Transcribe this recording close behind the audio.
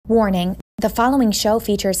Warning: the following show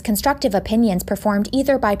features constructive opinions performed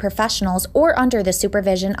either by professionals or under the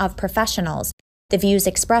supervision of professionals. The views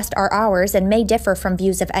expressed are ours and may differ from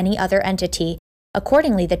views of any other entity.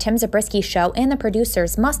 Accordingly, the Tim Zabriskie Show and the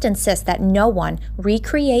producers must insist that no one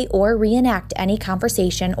recreate or reenact any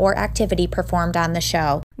conversation or activity performed on the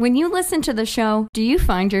show. When you listen to the show, do you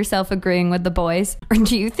find yourself agreeing with the boys? Or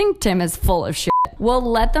do you think Tim is full of shit? Well,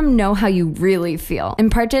 let them know how you really feel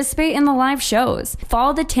and participate in the live shows.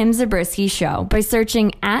 Follow the Tim Zabriskie Show by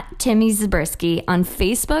searching at Timmy Zabriskie on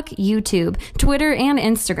Facebook, YouTube, Twitter, and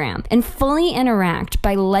Instagram, and fully interact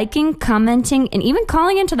by liking, commenting, and even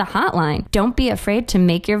calling into the hotline. Don't be afraid to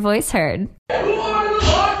make your voice heard. Who are the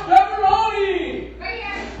large pepperoni?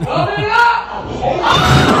 Coming up!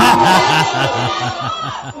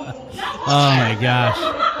 Oh my gosh.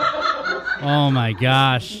 Oh my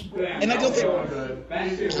gosh. And I don't think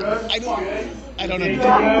I don't know.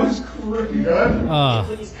 Oh,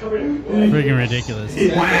 freaking ridiculous.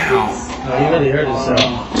 Wow. Oh, you really hurt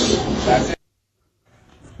yourself.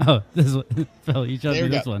 Oh, this is what, Phil, you showed me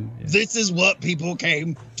this go. one. Yeah. This is what people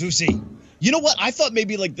came to see. You know what? I thought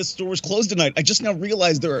maybe like this store was closed tonight. I just now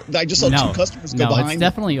realized I just saw two customers go behind. No, it's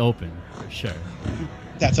definitely open for sure.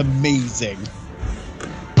 That's amazing.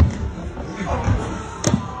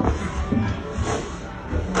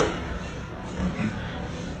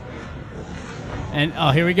 And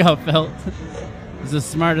oh, here we go, Phil. This is the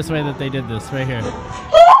smartest way that they did this right here.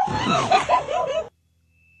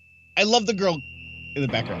 I love the girl in the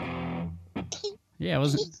background. Yeah, it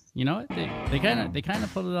wasn't. You know what? They kind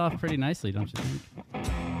of pulled it off pretty nicely, don't you think?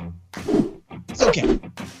 It's okay.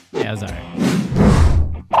 Yeah, it's all right.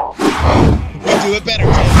 You do it better,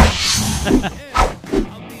 Tim.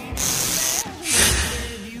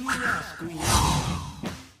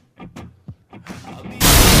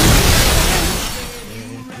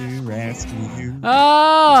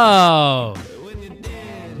 Oh,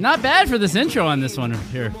 not bad for this intro on this one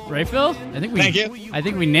here, right, Phil? Thank you. I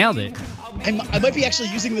think we nailed it. I might be actually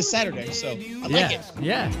using this Saturday, so I like it.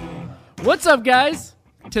 Yeah. What's up, guys?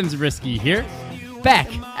 Tim Zabriskie here,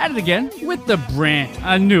 back at it again with the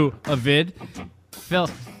brand new vid. Phil,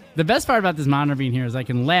 the best part about this monitor being here is I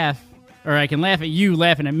can laugh at you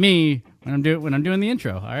laughing at me when I'm doing the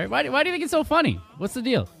intro. All right, why do you think it's so funny? What's the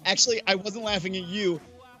deal? Actually, I wasn't laughing at you.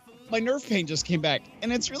 My nerve pain just came back,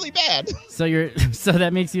 and it's really bad. So so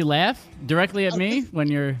that makes you laugh directly at me when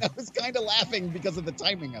you're. I was kind of laughing because of the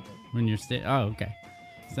timing of it. When you're oh, okay.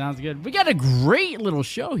 Sounds good. We got a great little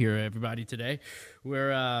show here, everybody, today.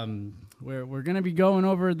 We're gonna be going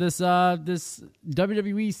over this this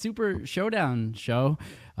WWE Super Showdown show.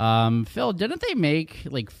 Phil, didn't they make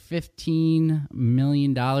like $15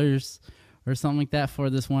 million or something like that for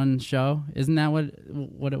this one show? Isn't that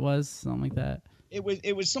what it was? Something like that.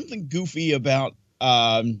 It was something goofy about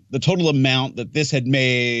the total amount that this had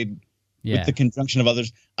made with the conjunction of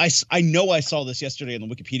others. I know I saw this yesterday in the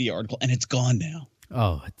Wikipedia article, and it's gone now.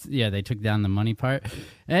 Oh, they took down the money part.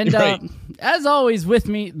 And right. As always, with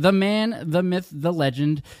me, the man, the myth, the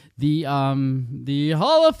legend, the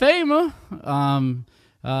Hall of Famer.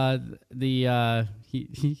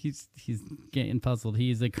 He's getting puzzled.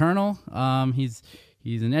 He's a colonel. He's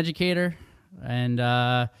an educator,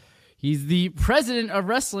 and he's the president of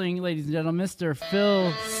wrestling, ladies and gentlemen, Mr.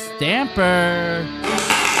 Phil Stamper.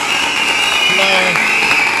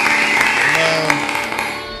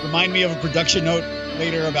 Hello. Remind me of a production note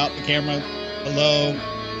later about the camera. Hello.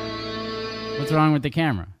 What's wrong with the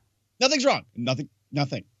camera? Nothing's wrong. Nothing.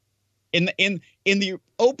 In the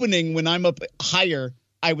opening, when I'm up higher,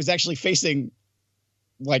 I was actually facing,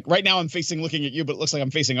 like right now I'm facing looking at you, but it looks like I'm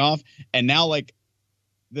facing off. And now like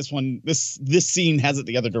this scene has it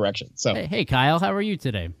the other direction. So hey Kyle, how are you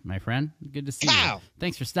today, my friend? Good to see Kyle. you.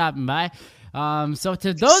 Thanks for stopping by. So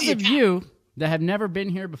to those of you that have never been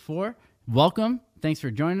here before, welcome. Thanks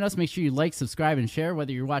for joining us. Make sure you like, subscribe, and share,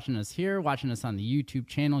 whether you're watching us here, watching us on the YouTube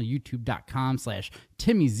channel,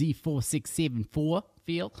 youtube.com/TimmyZ4674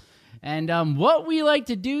 feel. And what we like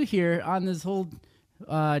to do here on this whole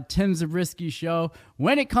Tim Zabriskie show,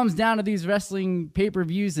 when it comes down to these wrestling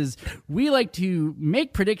pay-per-views, is we like to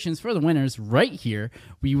make predictions for the winners right here.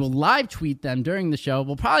 We will live tweet them during the show.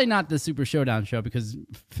 Well, probably not the Super Showdown show because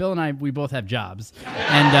Phil and we both have jobs.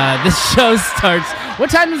 And this show starts. What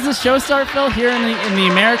time does this show start, Phil? Here in the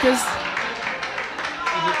Americas?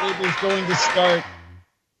 It is going to start.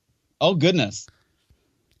 Oh goodness!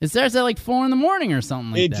 It starts at like 4 a.m. or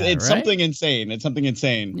something like that. It's right? something insane. It's something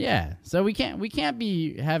insane. Yeah. So we can't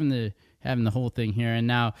be having the having the whole thing here. And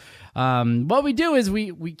now, what we do is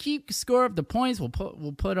we keep score of the points. We'll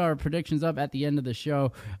put our predictions up at the end of the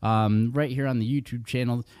show, right here on the YouTube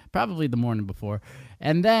channel, probably the morning before,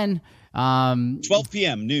 and then 12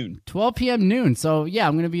 p.m. noon. 12 p.m. noon. So yeah,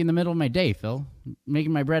 I'm gonna be in the middle of my day, Phil,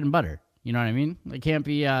 making my bread and butter. You know what I mean? I can't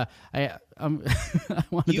be. I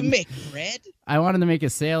wanted You make bread? I wanted to make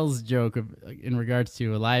a sales joke in regards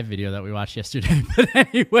to a live video that we watched yesterday. But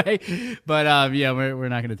anyway, yeah, we're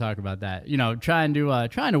not going to talk about that. You know, trying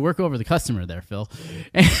to work over the customer there, Phil.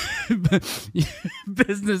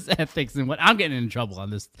 Business ethics and what I'm getting in trouble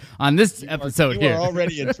on this episode here. You are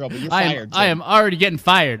already in trouble. You're fired. I am already getting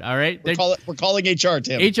fired. All right. We're calling HR,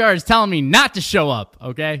 Tim. HR is telling me not to show up.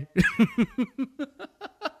 Okay.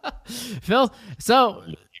 Phil, so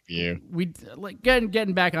we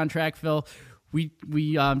getting back on track, Phil. We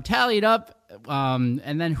tallied up,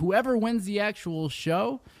 and then whoever wins the actual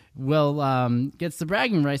show will gets the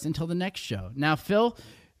bragging rights until the next show. Now, Phil,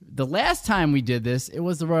 the last time we did this, it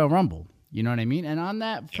was the Royal Rumble. You know what I mean? And on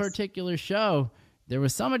that particular show, there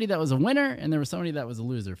was somebody that was a winner, and there was somebody that was a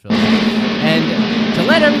loser, Phil. And to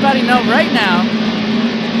let everybody know right now,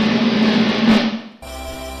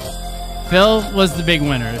 Phil was the big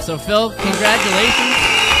winner. So, Phil, congratulations.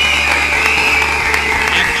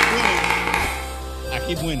 I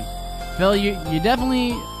keep winning. Phil, you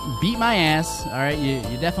definitely beat my ass. All right, you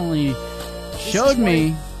definitely showed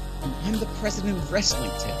me. I'm the president of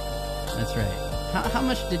wrestling, Tim. That's right. How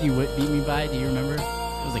much did you beat me by? Do you remember? It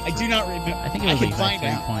was like I do not remember. I think it was like 3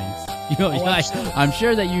 points. I'm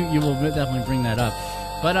sure that you will definitely bring that up.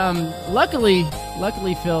 But luckily,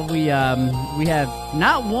 Phil, we have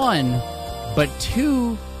not one, but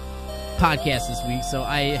 2 podcasts this week, so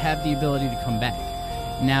I have the ability to come back.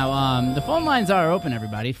 Now, the phone lines are open,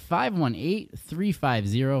 everybody.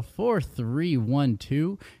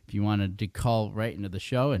 518-350-4312 if you wanted to call right into the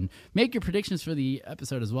show and make your predictions for the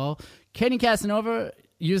episode as well. Kenny Casanova,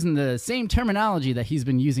 using the same terminology that he's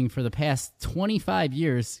been using for the past 25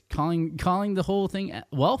 years, calling the whole thing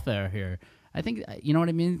welfare here. I think, you know what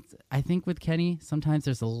I mean? I think with Kenny, sometimes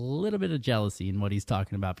there's a little bit of jealousy in what he's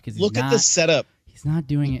talking about because look at the setup. He's not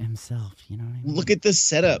doing it himself. You know what I mean? Look at the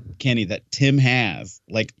setup, Kenny, that Tim has.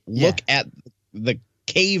 Like, look at the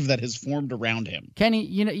cave that has formed around him. Kenny,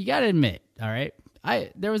 you know, you got to admit, all right?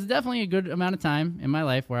 There was definitely a good amount of time in my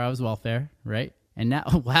life where I was welfare, right? And now,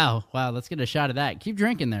 wow, let's get a shot of that. Keep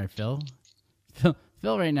drinking there, Phil.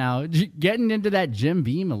 Phil right now, getting into that Jim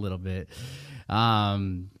Beam a little bit.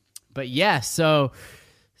 But yeah, so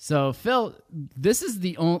Phil, this is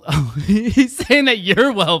the only. Oh, he's saying that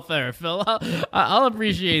you're welfare, Phil. I'll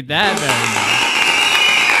appreciate that very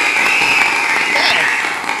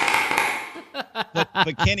much.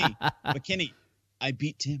 but Kenny, I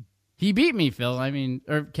beat Tim. He beat me, Phil. I mean,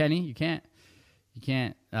 or Kenny, you can't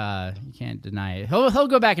deny it. He'll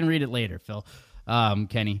go back and read it later, Phil.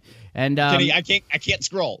 Kenny and Kenny, I can't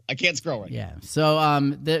scroll. I can't scroll right now. Yeah. So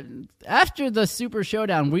after the Super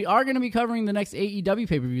Showdown, we are going to be covering the next AEW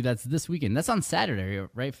pay-per-view. That's this weekend. That's on Saturday,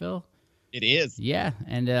 right, Phil? It is. Yeah,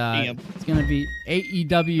 and it's going to be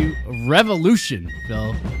AEW Revolution,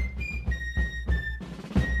 Phil.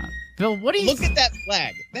 Phil, what do you look at that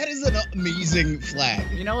flag? That is an amazing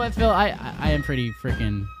flag. You know what, Phil? I am pretty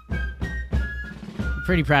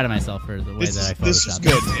proud of myself for the way that I photoshopped this. Is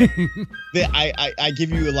good. I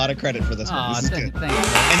give you a lot of credit for this one. This is good. Thanks.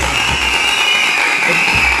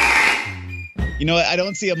 You know, I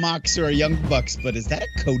don't see a Mox or a Young Bucks, but is that a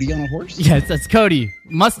Cody on a horse? Yes, that's Cody.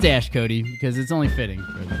 Mustache Cody, because it's only fitting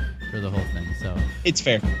for the whole thing. So it's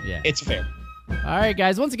fair. Yeah. It's fair. All right,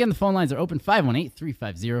 guys. Once again, the phone lines are open,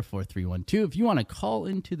 518-350-4312. If you want to call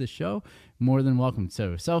into the show, more than welcome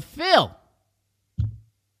to. So, Phil.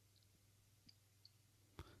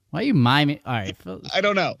 Why are you miming? All right. Phil. I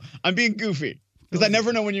don't know. I'm being goofy because I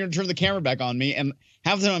never know when you're going to turn the camera back on me. And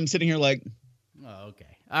half the time I'm sitting here like. Oh, okay.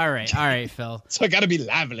 All right, Phil. So I got to be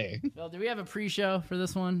lively. Phil, do we have a pre-show for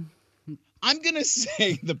this one? I'm going to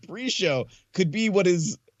say the pre-show could be what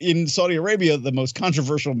is in Saudi Arabia the most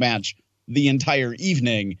controversial match the entire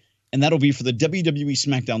evening. And that'll be for the WWE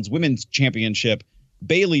SmackDown's Women's Championship.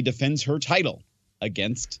 Bayley defends her title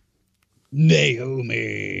against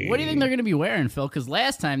Naomi. What do you think they're going to be wearing, Phil? Because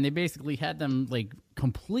last time they basically had them like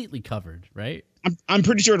completely covered, right? I'm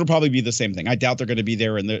pretty sure it'll probably be the same thing. I doubt they're going to be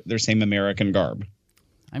there in their same American garb.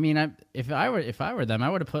 I mean, if I were them, I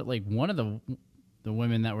would have put like one of the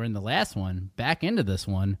women that were in the last one back into this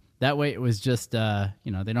one. That way, it was just they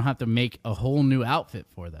don't have to make a whole new outfit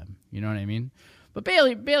for them. You know what I mean? But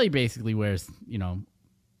Bayley basically wears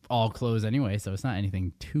all clothes anyway, so it's not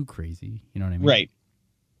anything too crazy. You know what I mean? Right.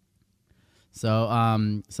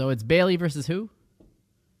 So it's Bayley versus who?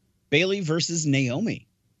 Bayley versus Naomi.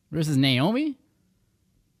 Versus Naomi?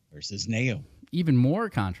 Versus Naomi. Even more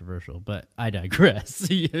controversial, but I digress.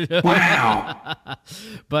 Wow.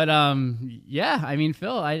 But yeah, I mean,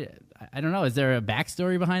 Phil, I don't know. Is there a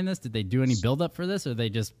backstory behind this? Did they do any build up for this, or are they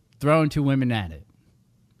just throwing two women at it?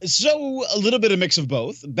 So a little bit of mix of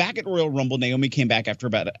both. Back at Royal Rumble, Naomi came back after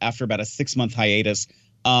about a 6-month hiatus.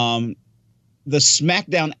 The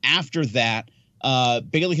SmackDown after that,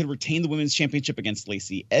 Bayley had retained the women's championship against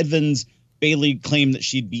Lacey Evans. Bayley claimed that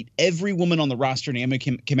she'd beat every woman on the roster. Naomi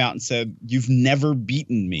came out and said, "You've never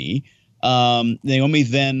beaten me." Naomi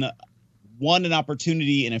then won an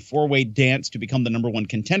opportunity in a 4-way dance to become the number 1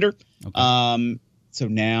 contender. Okay. So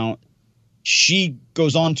now she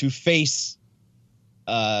goes on to face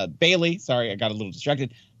Bayley. Sorry, I got a little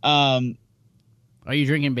distracted. Are you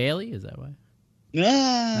drinking Bailey? Is that why?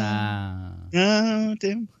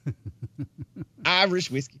 Tim. Irish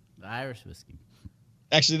whiskey. Irish whiskey.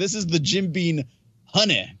 Actually, this is the Jim Beam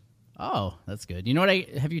honey. Oh, that's good. You know what?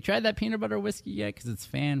 Have you tried that peanut butter whiskey yet? Because it's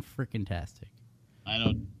fan-freaking-tastic. I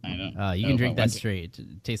know. You can drink that straight.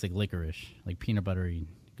 It tastes like licorice, like peanut buttery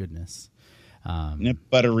goodness. Nip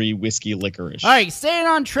buttery whiskey licorice. All right, staying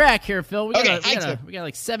on track here, Phil. We got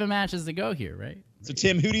like 7 matches to go here, right? So,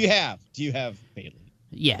 Tim, who do you have? Do you have Bayley?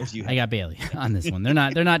 Yeah, I got Bayley on this one. They're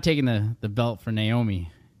not taking the belt for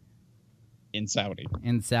Naomi in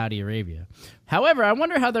Saudi Arabia. However, I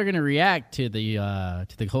wonder how they're going to react to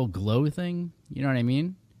the whole glow thing. You know what I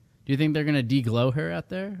mean? Do you think they're going to de-glow her out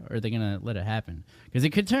there, or are they going to let it happen? Because it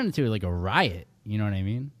could turn into like a riot. You know what I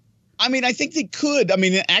mean? I mean, I think they could. I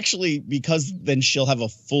mean, actually, because then she'll have a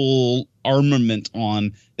full armament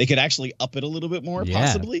on. They could actually up it a little bit more,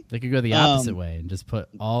 possibly. They could go the opposite way and just put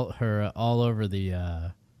all over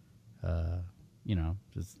the,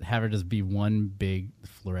 just have her just be one big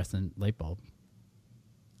fluorescent light bulb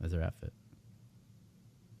as her outfit.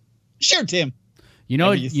 Sure, Tim.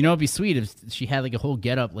 It'd be sweet if she had like a whole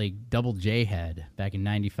getup like Double J had back in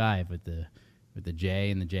 '95 with the J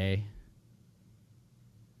and the J.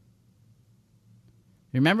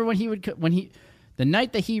 Remember when the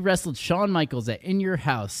night that he wrestled Shawn Michaels at In Your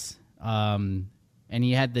House, and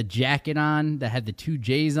he had the jacket on that had the 2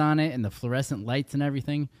 J's on it and the fluorescent lights and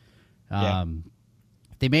everything.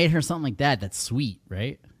 They made her something like that. That's sweet,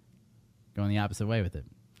 right? Going the opposite way with it.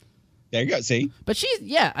 There you go. See, but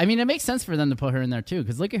I mean, it makes sense for them to put her in there too,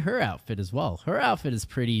 because look at her outfit as well. Her outfit is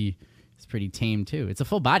pretty tame too. It's a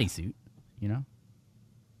full bodysuit, you know.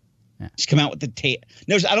 Yeah. She's come out with the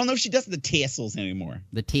No, I don't know if she does the tassels anymore.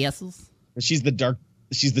 The tassels? She's the dark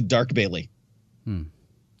Bayley.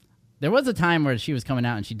 There was a time where she was coming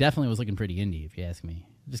out and she definitely was looking pretty indie, if you ask me.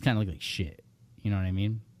 It just kind of looked like shit. You know what I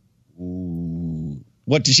mean? Ooh.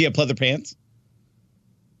 What, did she have pleather pants?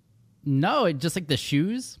 No, just like the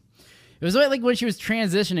shoes. It was like when she was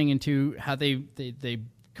transitioning into how they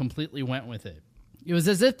completely went with it. It was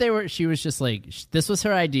as if she was just like, this was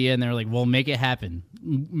her idea, and they were like, well, make it happen.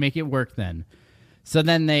 Make it work then. So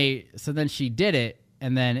then she did it,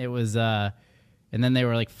 and then it was, and then they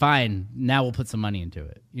were like, fine, now we'll put some money into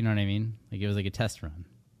it. You know what I mean? Like, it was like a test run.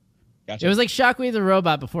 Gotcha. It was like Shockwave the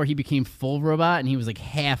Robot before he became full robot, and he was like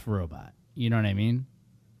half robot. You know what I mean?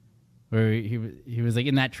 Where he was like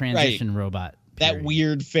in that transition robot period. That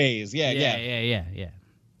weird phase. Yeah.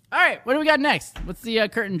 All right, what do we got next? What's the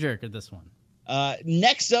curtain jerk of this one?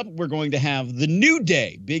 Next up, we're going to have the New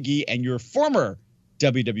Day, Big E, and your former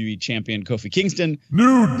WWE champion, Kofi Kingston.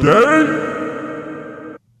 New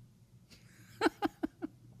Day?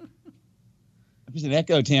 There's an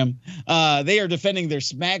echo, Tim. They are defending their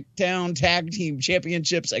SmackDown Tag Team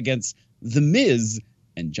Championships against The Miz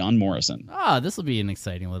and John Morrison. Oh, this will be an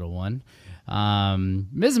exciting little one.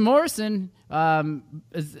 Miz Morrison, how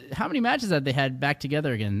many matches have they had back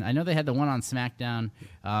together again? I know they had the one on SmackDown.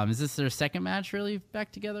 Is this their second match really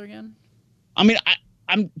back together again? I mean,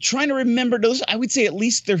 I'm trying to remember those. I would say at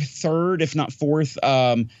least their third, if not fourth,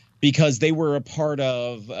 because they were a part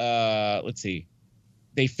of, let's see,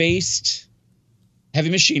 they faced Heavy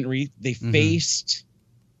Machinery. They faced,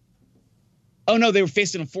 oh no, they were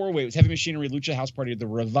faced in a 4-way. It was Heavy Machinery, Lucha House Party, The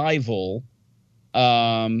Revival.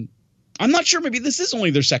 I'm not sure. Maybe this is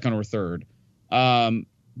only their second or third.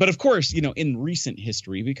 But of course, in recent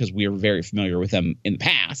history, because we are very familiar with them in the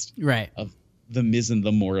past, right? Of the Miz and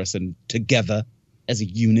the Morrison together as a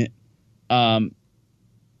unit. But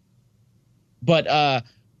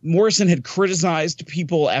Morrison had criticized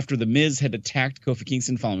people after the Miz had attacked Kofi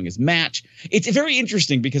Kingston following his match. It's very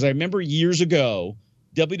interesting because I remember years ago,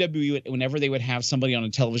 WWE, whenever they would have somebody on a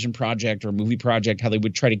television project or a movie project, how they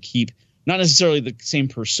would try to keep not necessarily the same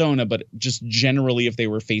persona, but just generally if they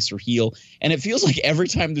were face or heel. And it feels like every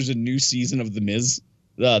time there's a new season of The Miz,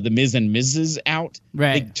 the Miz and Mrs. out.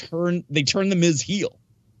 Right. They turn the Miz heel.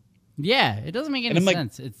 Yeah, it doesn't make any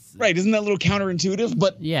sense. It's right. Isn't that a little counterintuitive?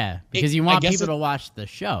 But yeah, because you want people to watch the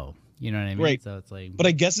show. You know what I mean? Right. So it's like, but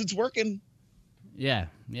I guess it's working. Yeah.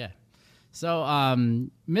 So,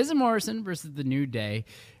 Miz and Morrison versus the New Day.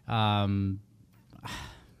 I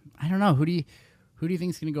don't know. Who do you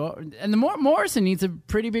think is going to go? And Morrison needs a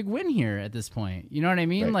pretty big win here at this point. You know what I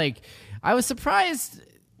mean? Right. Like, I was surprised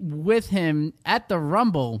with him at the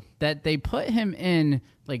Rumble that they put him in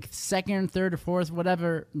like second, third, or fourth,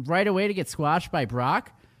 whatever, right away to get squashed by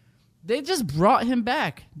Brock. They just brought him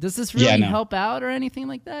back. Does this really help out or anything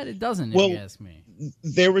like that? It doesn't, if you ask me.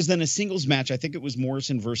 There was then a singles match. I think it was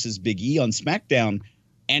Morrison versus Big E on SmackDown,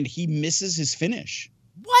 and he misses his finish.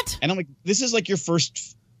 What? And I'm like, this is like your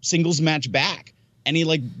first singles match back. And he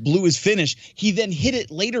like blew his finish. He then hit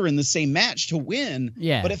it later in the same match to win.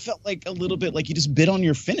 Yeah. But it felt like a little bit like you just bit on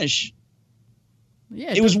your finish.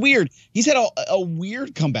 Yeah. It was weird. He's had a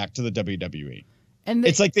weird comeback to the WWE. And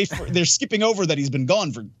it's like they're skipping over that he's been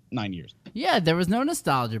gone for 9 years. Yeah, there was no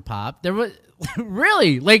nostalgia pop. There was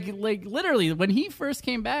really like literally when he first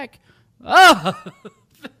came back. Oh,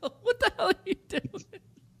 Phil, what the hell are you doing?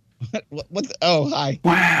 What oh, hi.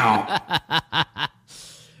 Wow.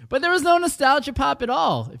 But there was no nostalgia pop at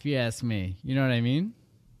all, if you ask me. You know what I mean?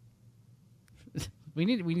 We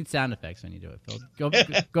need sound effects when you do it, Phil.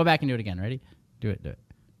 Go back and do it again. Ready? Do it.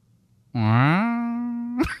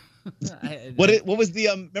 What was the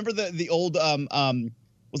remember the old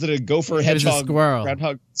was it a gopher hedgehog squirrel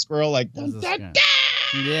groundhog squirrel like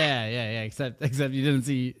yeah except you didn't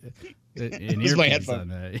see an earpiece my on headphone.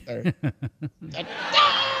 that.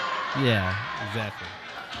 Yeah, exactly.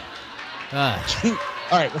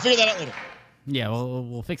 All right, we'll figure that out later. Yeah,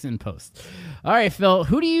 we'll fix it in post. All right, Phil,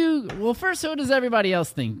 who does everybody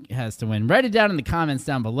else think has to win? Write it down in the comments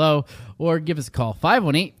down below or give us a call,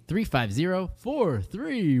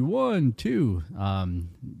 518-350-4312.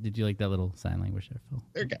 Did you like that little sign language there, Phil?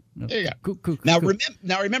 There you go. Nope. There you go. Cool.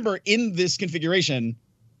 Now remember, in this configuration,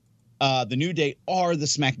 the New Day are the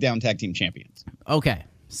SmackDown Tag Team Champions. Okay,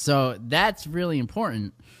 so that's really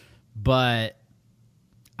important, but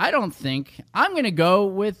I don't think I'm going to go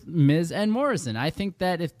with Miz and Morrison. I think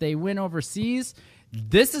that if they win overseas,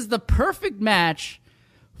 this is the perfect match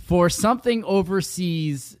for something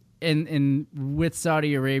overseas in with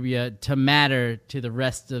Saudi Arabia to matter to the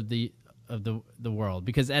rest of the world.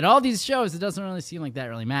 Because at all these shows, it doesn't really seem like that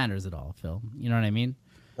really matters at all, Phil. You know what I mean?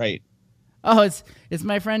 Right. Oh, it's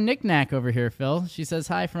my friend Nick Knack over here, Phil. She says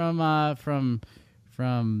hi from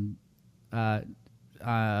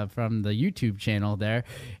the YouTube channel there,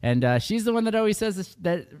 and she's the one that always says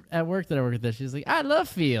that at work that I work with this. She's like, I love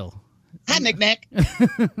Phil. Hi, Nick Knack.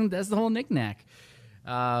 That's the whole Nick Knack.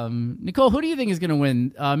 Nicole, who do you think is gonna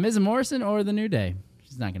win, Miz and Morrison or the New Day?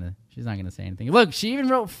 She's not gonna say anything. Look, she even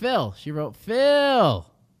wrote Phil. She wrote Phil.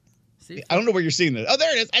 See, I don't know where you're seeing this. Oh,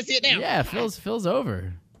 there it is. I see it now. Yeah, Phil's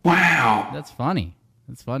over. Wow. That's funny.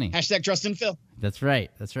 Hashtag trust in Phil. That's right.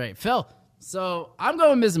 Phil. So I'm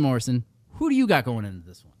going Miz and Morrison. Who do you got going into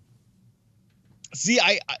this one? See,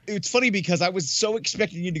 it's funny because I was so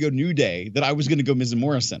expecting you to go New Day that I was going to go Miz and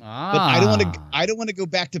Morrison, but I don't want to go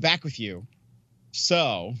back to back with you.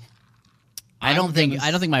 So I don't think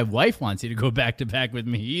my wife wants you to go back to back with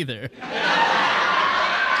me either.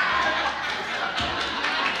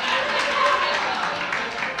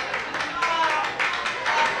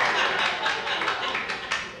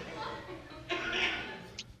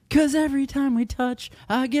 Cause every time we touch,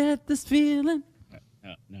 I get this feeling.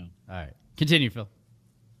 No. All right, continue, Phil.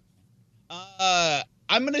 I'm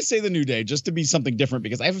going to say the New Day just to be something different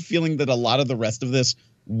because I have a feeling that a lot of the rest of this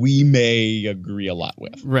we may agree a lot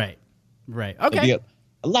with. Right. Okay.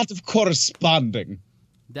 A lot of corresponding.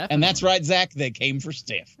 Definitely. And that's right, Zach. They came for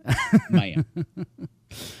Steph. Miami.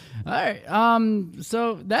 All right.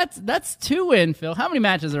 So that's 2 in, Phil. How many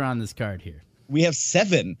matches are on this card here? We have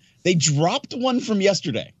 7. They dropped one from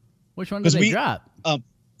yesterday. Which one did they drop?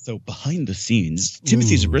 So behind the scenes,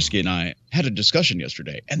 Timothy Zabriskie and I had a discussion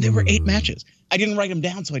yesterday, and there were 8 matches. I didn't write them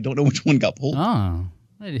down, so I don't know which one got pulled. Oh.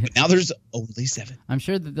 But now there's only 7. I'm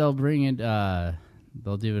sure that they'll bring it,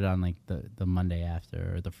 they'll do it on like the Monday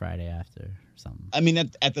after or the Friday after or something. I mean,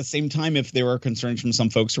 at the same time, if there are concerns from some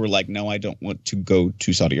folks who are like, no, I don't want to go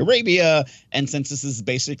to Saudi Arabia, and since this is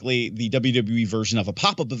basically the WWE version of a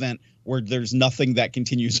pop-up event where there's nothing that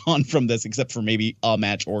continues on from this except for maybe a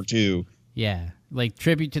match or 2. Yeah, like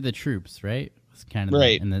tribute to the troops, right? It's kind of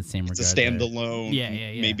right in the same regard. It's a standalone. Yeah.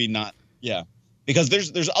 Maybe not. Yeah, because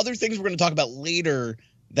there's other things we're going to talk about later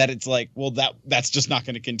that it's like, well, that's just not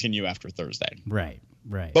going to continue after Thursday. Right.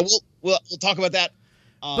 But we'll talk about that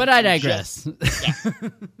But I digress.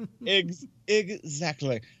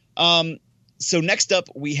 Exactly. So next up,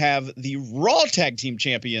 we have the Raw Tag Team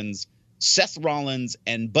Champions, Seth Rollins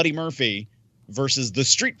and Buddy Murphy, versus the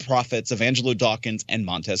Street Profits of Angelo Dawkins and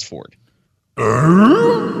Montez Ford.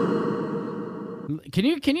 Can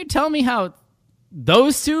you tell me how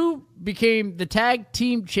those two became the tag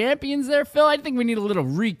team champions there, Phil? I think we need a little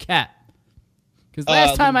recap. Because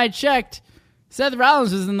last time I checked, Seth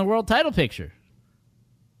Rollins was in the world title picture.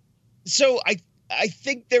 So I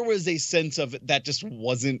think there was a sense of it that just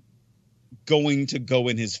wasn't going to go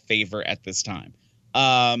in his favor at this time.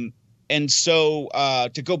 And so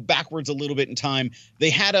to go backwards a little bit in time, they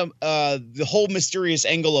had the whole mysterious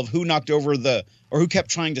angle of who knocked over or who kept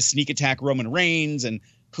trying to sneak attack Roman Reigns and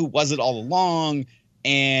who was it all along.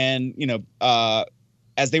 And,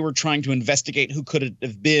 as they were trying to investigate who could it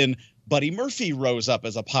have been, Buddy Murphy rose up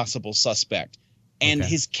as a possible suspect. And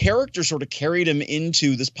his character sort of carried him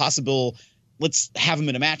into this possible, let's have him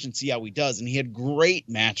in a match and see how he does. And he had great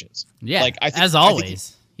matches. Yeah, as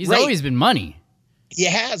always. He's always been money. He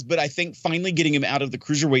has, but I think finally getting him out of the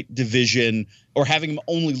cruiserweight division or having him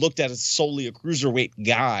only looked at as solely a cruiserweight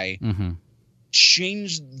guy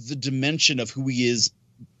changed the dimension of who he is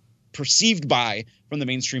perceived by from the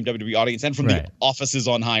mainstream WWE audience and from the offices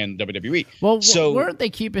on high in WWE. Well, so weren't they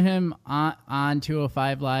keeping him on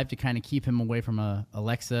 205 Live to kind of keep him away from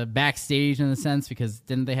Alexa backstage in a sense? Because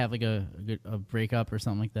didn't they have like a breakup or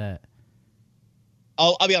something like that?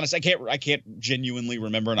 I'll be honest. I can't genuinely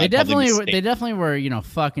remember. And they definitely were,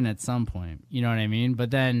 fucking at some point. You know what I mean?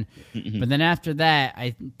 But then after that,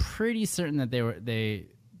 I'm pretty certain that they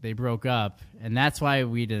broke up, and that's why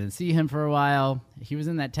we didn't see him for a while. He was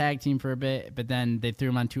in that tag team for a bit, but then they threw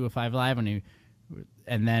him on 205 Live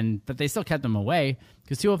but they still kept him away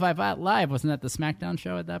because 205 Live wasn't at the SmackDown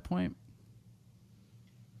show at that point.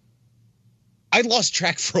 I lost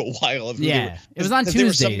track for a while. It was on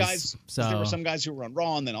Tuesdays. There were some guys who were on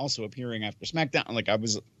Raw and then also appearing after SmackDown.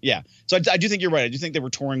 So I do think you're right. I do think they were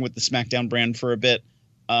touring with the SmackDown brand for a bit.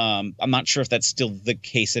 I'm not sure if that's still the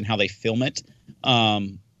case in how they film it,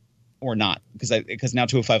 or not, because now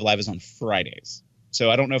 205 Live is on Fridays. So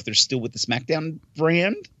I don't know if they're still with the SmackDown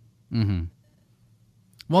brand. Mm-hmm.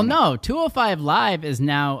 Well, no, 205 Live is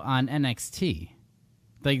now on NXT.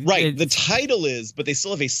 The title is, but they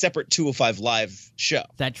still have a separate 205 Live show.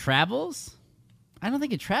 That travels? I don't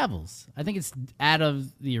think it travels. I think it's out of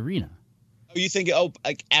the arena. Oh, you think,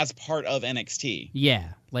 like as part of NXT? Yeah,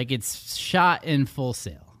 like it's shot in Full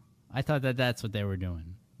Sail. I thought that's what they were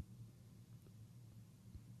doing.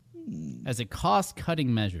 As a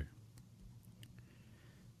cost-cutting measure.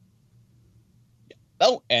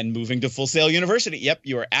 Oh, and moving to Full Sail University. Yep,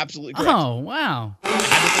 you are absolutely correct. Oh, wow.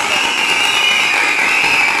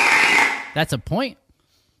 That's a point.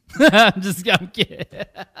 I'm kidding.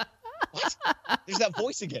 What? There's that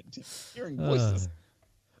voice again. Hearing voices.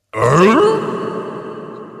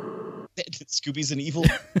 Scooby's an evil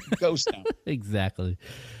ghost now. Exactly.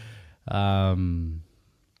 So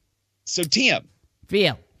Tim.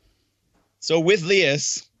 Feel. So with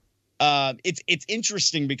this, it's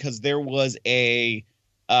interesting because there was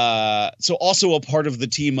also a part of the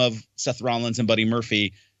team of Seth Rollins and Buddy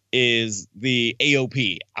Murphy is the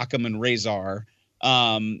AOP, Akam and Razor.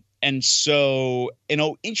 And so,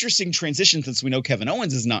 interesting transition since we know Kevin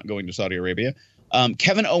Owens is not going to Saudi Arabia.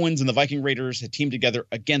 Kevin Owens and the Viking Raiders had teamed together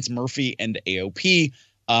against Murphy and AOP.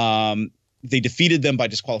 They defeated them by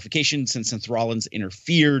disqualification since Seth Rollins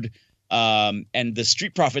interfered. And the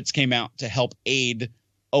Street Profits came out to help aid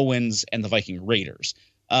Owens and the Viking Raiders.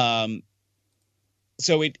 So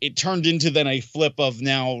it turned into then a flip of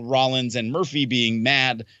now Rollins and Murphy being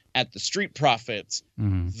mad at the Street Profits,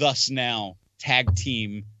 thus now tag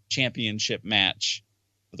team championship match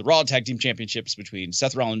for the Raw Tag Team Championships between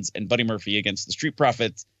Seth Rollins and Buddy Murphy against the Street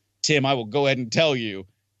Profits. Tim, I will go ahead and tell you,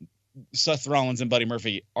 Seth Rollins and Buddy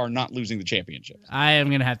Murphy are not losing the championships. I am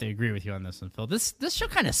going to have to agree with you on this one, Phil. This show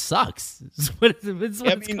kind of sucks. It's what it's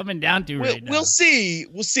coming down to right now. We'll see.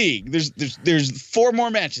 We'll see. There's 4 more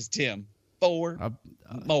matches, Tim. 4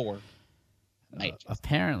 more.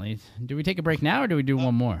 Apparently. Do we take a break now or do we do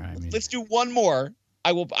one more? Let's do one more.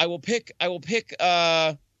 I will pick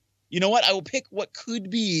you know what? I will pick what could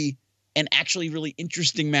be an actually really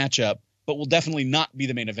interesting matchup, but will definitely not be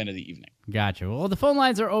the main event of the evening. Gotcha. Well, the phone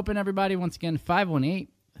lines are open, everybody. Once again,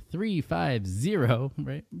 518-350,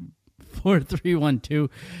 right? 4312.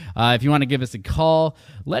 If you want to give us a call,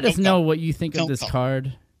 let us know what you think of this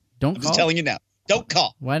card. I'm just telling you now. Don't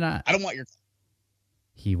call. Why not? I don't want your call.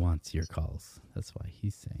 He wants your calls. That's why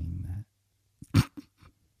he's saying that.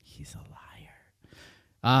 He's a liar.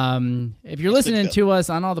 If you're listening to us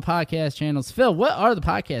on all the podcast channels, Phil, what are the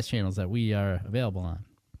podcast channels that we are available on?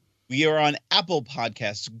 We are on Apple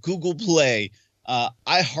Podcasts, Google Play,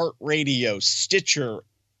 iHeartRadio, Stitcher,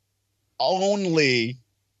 Only,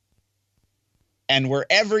 and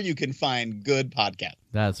wherever you can find good podcasts.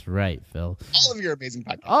 That's right, Phil. All of your amazing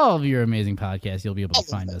podcasts. All of your amazing podcasts you'll be able to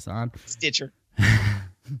find us on. Stitcher.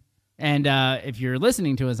 And if you're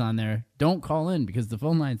listening to us on there, don't call in because the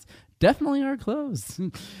phone lines definitely are closed.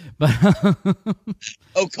 But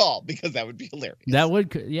call, because that would be hilarious. That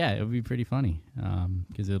would, it would be pretty funny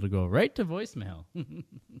because it'll go right to voicemail.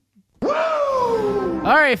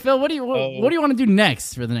 All right, Phil, what do you want to do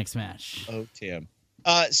next for the next match? Oh, Tim.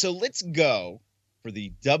 So let's go for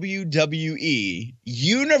the WWE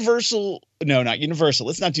Universal. No, not Universal.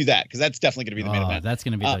 Let's not do that because that's definitely going to be the main event. That's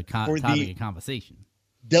going to be the topic of conversation.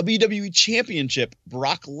 WWE Championship,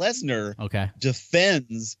 Brock Lesnar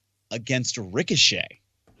defends against Ricochet.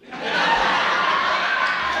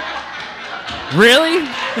 Really?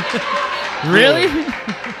 Really?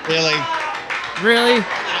 Really? Really?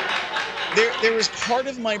 There was part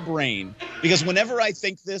of my brain, because whenever I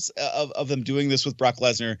think this of them doing this with Brock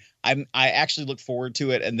Lesnar, I actually look forward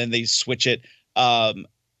to it, and then they switch it.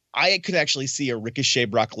 I could actually see a Ricochet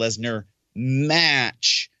Brock Lesnar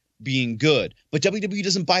match being good, but WWE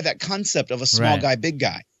doesn't buy that concept of a small guy, big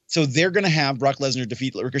guy. So they're going to have Brock Lesnar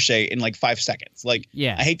defeat Ricochet in like 5 seconds. Like,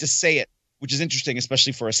 I hate to say it, which is interesting,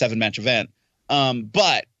 especially for a 7-match event.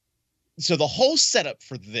 But so the whole setup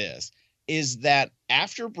for this is that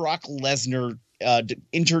after Brock Lesnar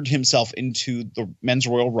entered himself into the Men's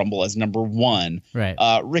Royal Rumble as number 1,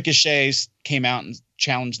 Ricochet came out and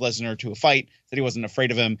challenged Lesnar to a fight, said he wasn't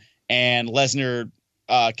afraid of him, and Lesnar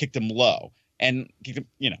kicked him low. And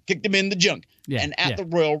kicked him in the junk. And at the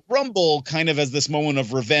Royal Rumble, kind of as this moment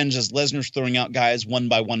of revenge, as Lesnar's throwing out guys one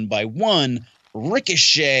by one,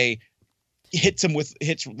 Ricochet hits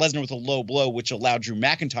Lesnar with a low blow, which allowed Drew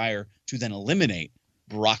McIntyre to then eliminate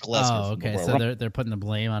Brock Lesnar. Oh, okay. So they're putting the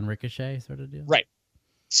blame on Ricochet, sort of deal. Right.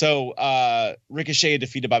 So Ricochet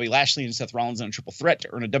defeated Bobby Lashley and Seth Rollins in a triple threat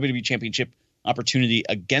to earn a WWE Championship opportunity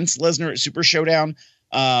against Lesnar at Super Showdown.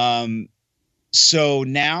 So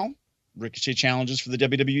now Ricochet challenges for the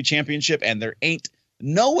WWE Championship, and there ain't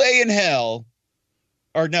no way in hell,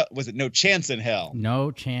 or no, was it no chance in hell?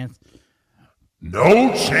 No chance.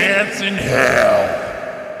 No chance in hell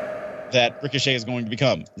that Ricochet is going to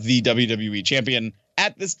become the WWE Champion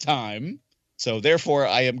at this time. So therefore,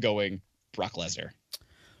 I am going Brock Lesnar.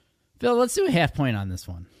 Phil, let's do a half point on this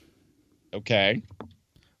one. Okay.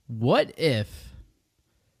 What if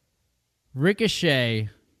Ricochet...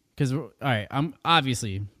 Because, all right, I'm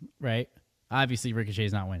obviously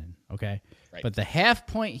Ricochet's not winning, okay? Right. But the half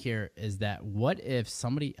point here is that what if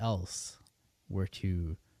somebody else were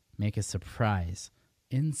to make a surprise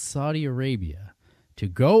in Saudi Arabia to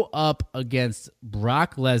go up against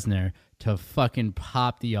Brock Lesnar to fucking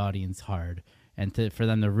pop the audience hard and for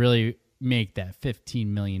them to really make that $15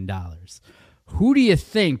 million? Who do you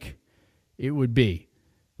think it would be?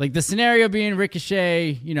 Like the scenario being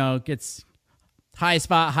Ricochet, gets... High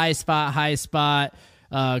spot,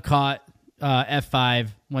 caught, F5,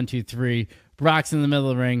 1, 2, 3. Brock's in the middle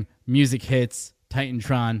of the ring, music hits,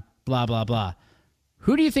 Titantron, blah, blah, blah.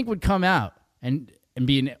 Who do you think would come out and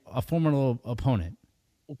be a formidable opponent?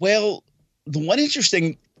 Well, the one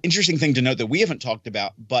interesting thing to note that we haven't talked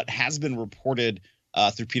about, but has been reported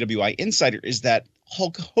through PWI Insider, is that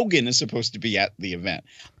Hulk Hogan is supposed to be at the event.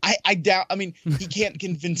 I doubt. I mean, he can't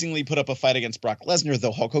convincingly put up a fight against Brock Lesnar,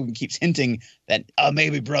 though Hulk Hogan keeps hinting that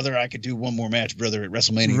maybe, brother, I could do one more match, brother, at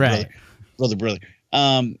WrestleMania, right. brother.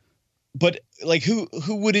 But like, who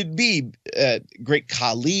would it be? Great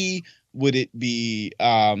Khali? Would it be?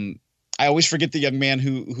 I always forget the young man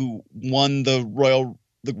who won the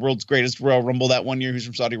world's greatest Royal Rumble that one year, who's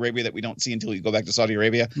from Saudi Arabia, that we don't see until you go back to Saudi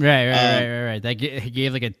Arabia. Right. That he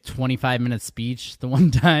gave like a 25-minute speech the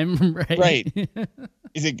one time, right? Right.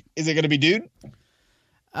 Is it going to be dude?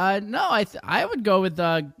 No, I would go with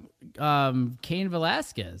Cain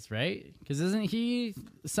Velasquez, right? Because isn't he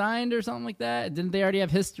signed or something like that? Didn't they already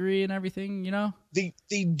have history and everything,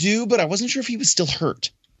 They do, but I wasn't sure if he was still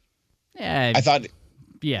hurt. Yeah. I thought...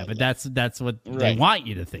 Yeah, but that's what they want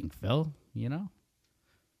you to think, Phil,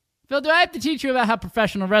 Phil, do I have to teach you about how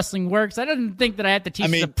professional wrestling works? I didn't think that I have to teach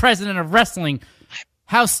the president of wrestling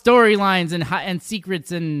how storylines and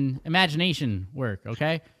secrets and imagination work,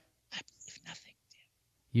 okay? I believe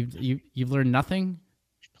nothing. You've learned nothing?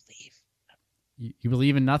 I believe. You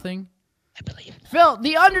believe in nothing? I believe. Phil,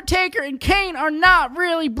 The Undertaker and Kane are not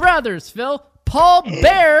really brothers, Phil. Paul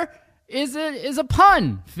Bear is a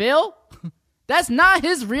pun, Phil. That's not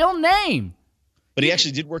his real name. But he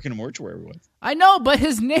actually did work in a mortuary once. I know, but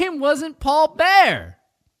his name wasn't Paul Bear.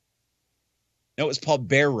 No, it was Paul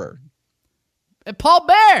Bearer. Paul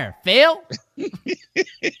Bear, Phil.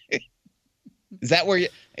 Is that where you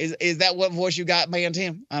is that what voice you got, man,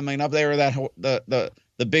 Tim? I mean, up there, that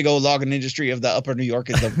the big old logging industry of the Upper New York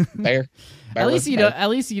is the Bear. At least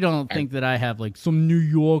you don't think that I have like some New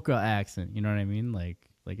Yorker accent. You know what I mean? Like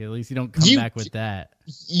at least you don't come back with that.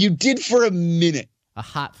 You did for a minute. A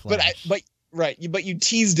hot flash. But you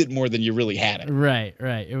teased it more than you really had it. Right.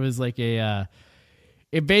 It was like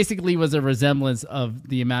it basically was a resemblance of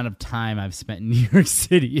the amount of time I've spent in New York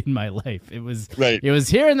City in my life. It was It was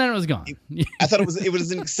here and then it was gone. I thought it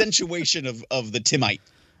was an accentuation of the Timite.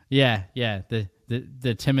 Yeah. The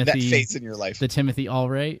Timothy, that phase in your life. The Timothy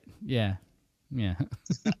Allwright. Yeah. Man.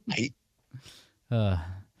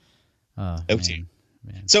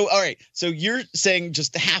 So all right. So you're saying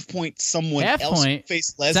just a half point someone else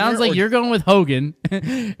face Lesnar? Sounds like you're going with Hogan,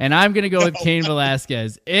 and I'm going to go with Cain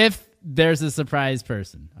Velasquez if there's a surprise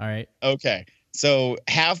person. All right. Okay. So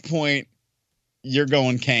half point, you're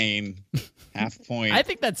going Cain. Half point. I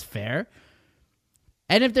think that's fair.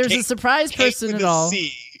 And if there's a surprise person at all,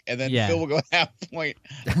 C, and then Phil will go half point.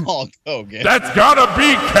 Hulk Hogan. That's gotta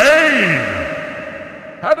be Cain.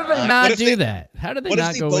 How did they not do that? How did they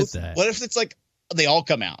not go with that? What if it's like they all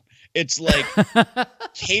come out? It's like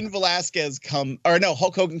Cain Velasquez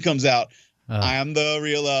Hulk Hogan comes out. I am the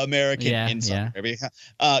real American.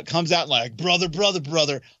 Comes out like brother. Brock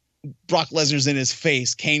Lesnar's in his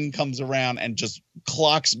face. Cain comes around and just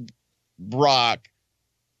clocks Brock.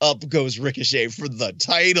 Up goes Ricochet for the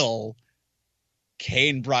title.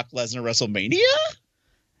 Cain, Brock Lesnar, WrestleMania?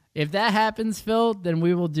 If that happens, Phil, then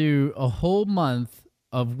we will do a whole month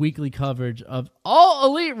of weekly coverage of All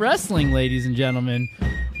Elite Wrestling, ladies and gentlemen,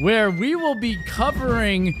 where we will be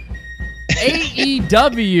covering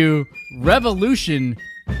AEW Revolution.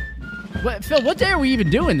 Phil, what day are we even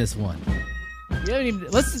doing this one?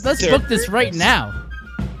 Let's book this right now.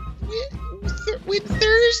 We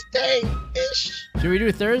Thursday-ish. Should we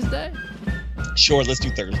do Thursday? Sure, let's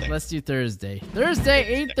do Thursday.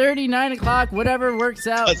 Thursday, 8:30, 9 o'clock, whatever works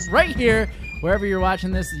out. Right here, wherever you're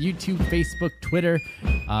watching this, YouTube, Facebook, Twitter.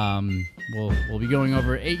 We'll be going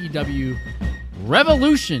over AEW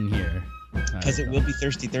Revolution here. Because it will be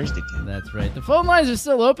Thirsty Thursday, Tim. That's right. The phone lines are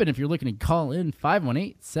still open if you're looking to call in.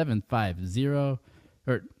 518-750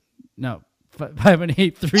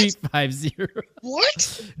 518-350.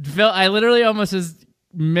 What? Phil, I literally almost just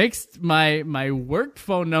mixed my work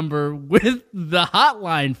phone number with the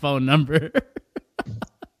hotline phone number.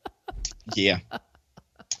 Yeah,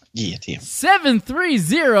 Tim.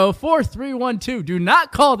 730-4312. Do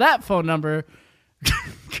not call that phone number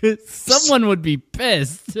because someone would be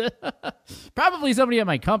pissed. Probably somebody at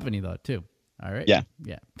my company, though, too. All right? Yeah.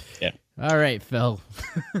 All right, Phil.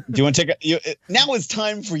 Do you want to take now it's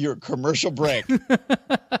time for your commercial break.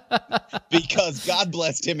 Because God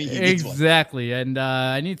bless Timmy. Exactly. And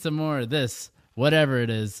I need some more of this, whatever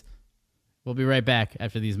it is. We'll be right back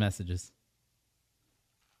after these messages.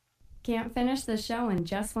 Can't finish the show in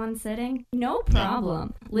just one sitting? No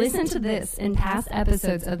problem. Listen to this and past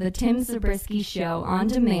episodes of The Tim Zabriskie Show on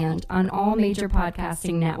demand on all major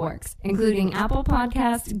podcasting networks, including Apple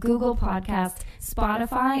Podcasts, Google Podcasts,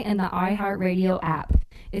 Spotify, and the iHeartRadio app.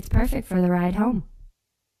 It's perfect for the ride home.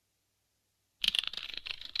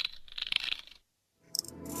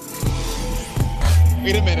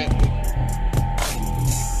 Wait a minute.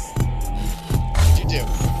 What'd you do?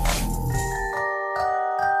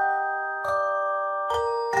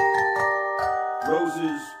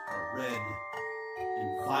 Roses are red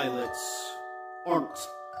and violets aren't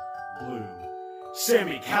blue.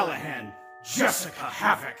 Sami Callihan, Jessica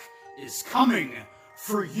Havoc is coming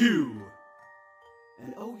for you.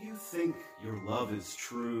 And oh, you think your love is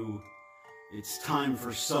true. It's time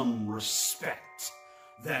for some respect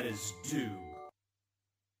that is due.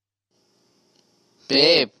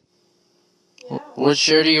 Babe, yeah. What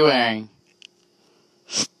shirt are you wearing?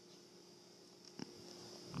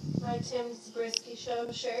 My Tim Zabriskie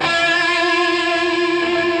Show shirt.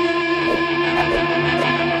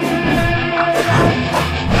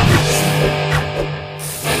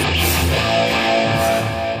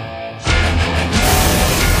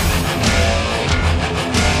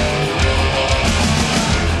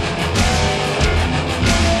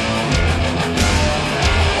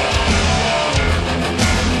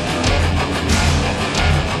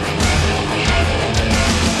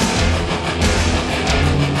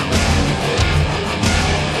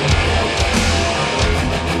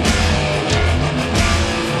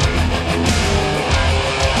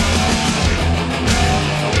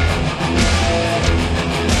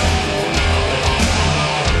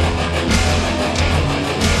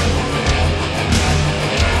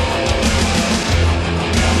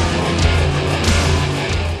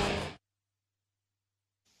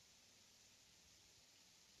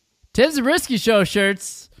 Tim Zabriskie Show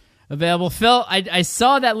shirts available. Phil, I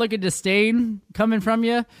saw that look of disdain coming from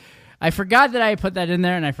you. I forgot that I put that in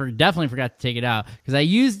there, and I definitely forgot to take it out because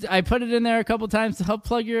I put it in there a couple times to help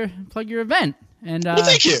plug your event. And well,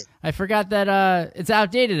 thank you. I forgot that it's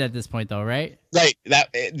outdated at this point, though, right? Right.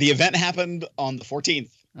 That the event happened on the 14th.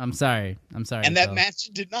 I'm sorry. And Phil. that match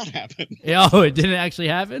did not happen. Oh, it didn't actually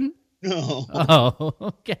happen? No. Oh,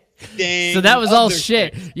 okay. Dang, so that was all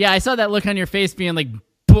shit. Yeah, I saw that look on your face being like,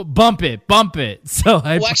 bump it. So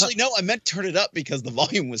actually, no, I meant turn it up because the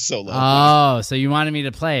volume was so low. Oh, so you wanted me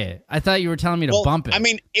to play it. I thought you were telling me to bump it. I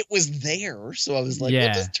mean, it was there, so I was like, yeah.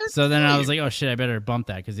 well, just turn so then it I was like, oh shit, I better bump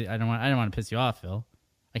that because I don't want to piss you off, Phil.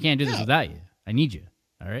 I can't do this without you. I need you.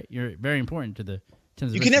 All right, you're very important to the.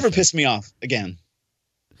 You can never piss me off again.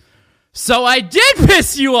 So I did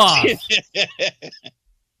piss you off.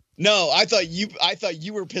 No, I thought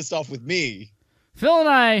you were pissed off with me. Phil and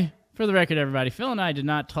I, for the record, everybody, Phil and I did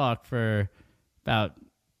not talk for about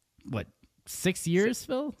 6 years,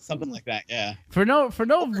 Phil? Something like that, yeah. For no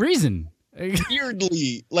reason.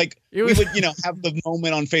 Weirdly, like we would, have the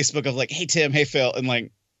moment on Facebook of like, hey Tim, hey Phil, and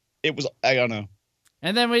like it was, I don't know.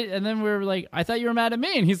 And then we were like, I thought you were mad at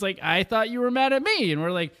me, and he's like, I thought you were mad at me, and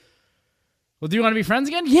we're like, well, do you want to be friends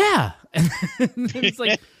again? Yeah. And it's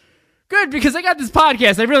like, good, because I got this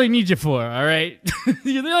podcast I really need you for, all right?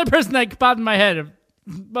 You're the only person that popped in my head.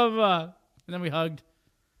 Blah, blah, blah. And then we hugged.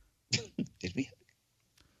 Did we?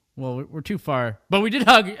 Well, we're too far. But we did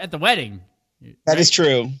hug at the wedding. That is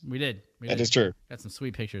true. We did. That is true. Got some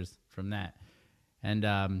sweet pictures from that. And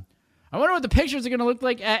I wonder what the pictures are going to look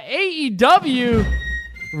like at AEW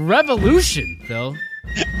Revolution, Phil.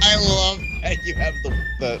 I love that you have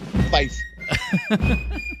the fife.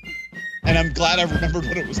 And I'm glad I remembered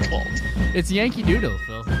what it was called. It's Yankee Doodle,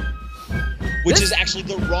 Phil. Which is actually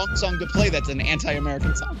the wrong song to play. That's an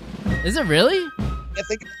anti-American song. Is it really? Yeah,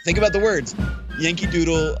 think about the words. Yankee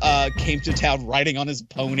Doodle came to town riding on his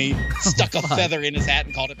pony, stuck a feather in his hat,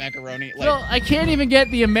 and called it macaroni. Well, I can't even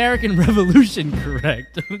get the American Revolution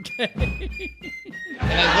correct. Okay.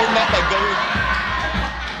 And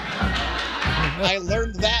I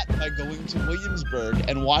learned that by going to Williamsburg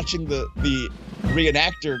and watching the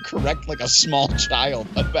reenactor correct like a small child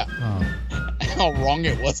about how wrong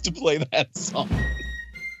it was to play that song.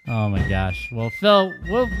 Oh my gosh. Well, Phil,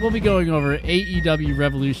 we'll be going over AEW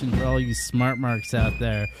Revolution for all you smart marks out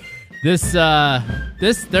there this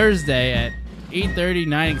Thursday at 8:30,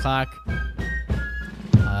 9 o'clock.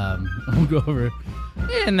 We'll go over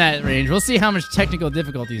in that range. We'll see how much technical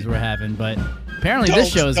difficulties we're having, but apparently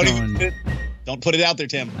this show is going. Don't put it out there,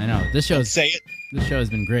 Tim. I know this show. Say it. This show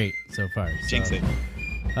has been great so far. Jinx it.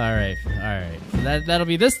 All right. So that'll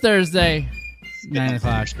be this Thursday, 9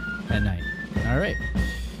 o'clock at night. All right.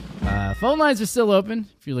 Phone lines are still open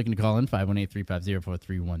if you're looking to call in,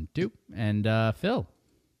 518-350-4312. And Phil.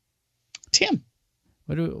 Tim.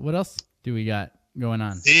 What else do we got going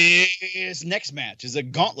on? This next match is a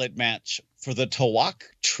gauntlet match for the Tawak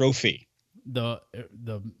Trophy. I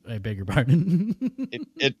beg your pardon.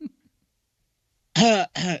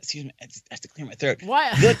 Excuse me, I have to clear my throat.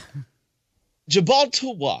 Why? Jabal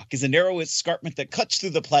Tawak is a narrow escarpment that cuts through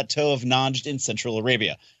the plateau of Najd in central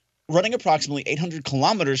Arabia, running approximately 800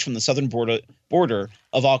 kilometers from the southern border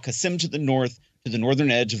of Al Qasim to the north to the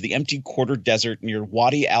northern edge of the empty quarter desert near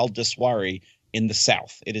Wadi Al Diswari in the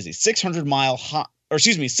south. It is a 600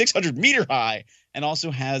 meter high, and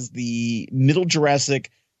also has the Middle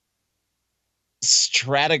Jurassic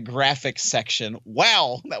stratigraphic section.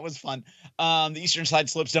 Wow, that was fun. The eastern side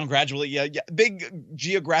slopes down gradually. Yeah, big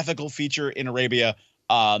geographical feature in Arabia.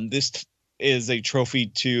 This is a trophy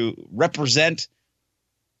to represent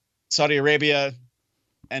Saudi Arabia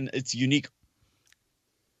and its unique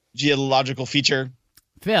geological feature.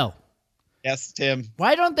 Phil. Yes, Tim.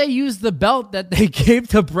 Why don't they use the belt that they gave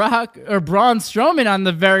to Braun Strowman on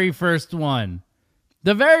the very first one?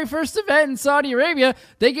 The very first event in Saudi Arabia,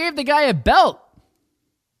 they gave the guy a belt.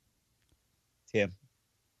 Tim.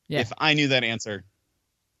 Yeah. If I knew that answer,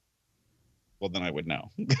 well, then I would know.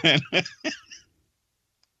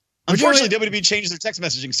 Unfortunately, WWE changed their text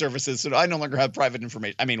messaging services, so I no longer have private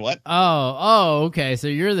information. I mean, what? Oh, okay. So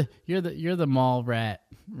you're the mall rat,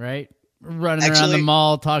 right? Running around the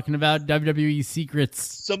mall talking about WWE secrets.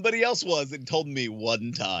 Somebody else was and told me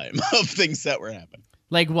one time of things that were happening.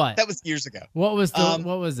 Like what? That was years ago. What was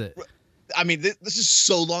it? I mean, this is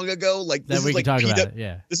so long ago. Like that this we is can like talk about it.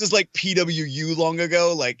 Yeah. This is like PWU long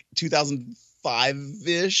ago, like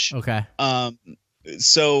 2005-ish. Okay.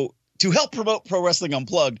 So to help promote Pro Wrestling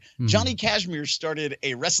Unplugged, Johnny Kashmere started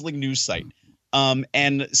a wrestling news site.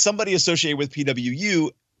 And somebody associated with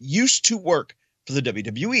PWU used to work for the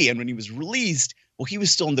WWE. And when he was released, Well, he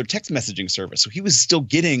was still in their text messaging service, so he was still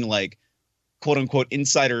getting like quote unquote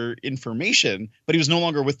insider information, but he was no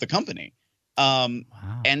longer with the company.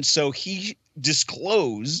 And so he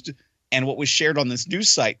disclosed, and what was shared on this news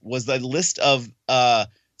site was the list of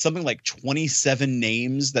something like 27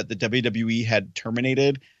 names that the WWE had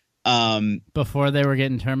terminated. Before they were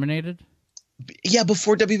getting terminated? Yeah,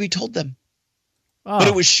 before WWE told them. Oh. But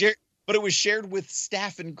it was shared with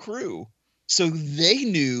staff and crew, so they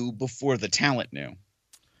knew before the talent knew.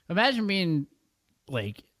 Imagine being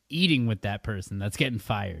like eating with that person that's getting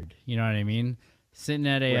fired. You know what I mean? Sitting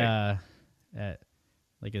at a at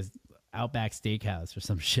like a Outback Steakhouse or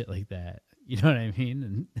some shit like that. You know what I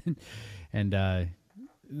mean? And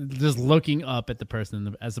just looking up at the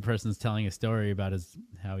person as the person's telling a story about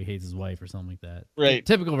how he hates his wife or something like that. Right.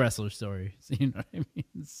 Typical wrestler story. So you know what I mean?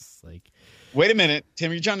 It's like, wait a minute,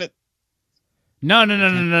 Tim, you're trying to. No.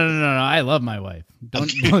 I love my wife.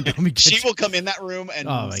 Don't be. She will come in that room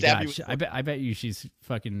and stab you. I bet you she's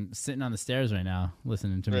fucking sitting on the stairs right now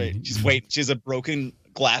listening to me. She's waiting. She has a broken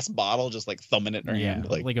glass bottle, just like thumbing it in her hand,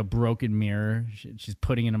 like a broken mirror. She's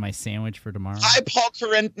putting it in my sandwich for tomorrow. Hi, Paul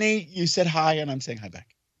Correntny. You said hi, and I'm saying hi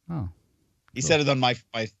back. Oh, he said it on my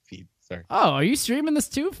feed. Sorry. Oh, are you streaming this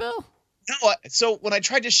too, Phil? No. So when I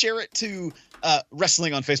tried to share it to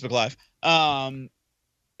wrestling on Facebook Live,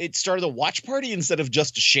 it started a watch party instead of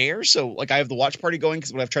just a share. So like I have the watch party going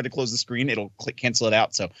because when I've tried to close the screen, it'll cancel it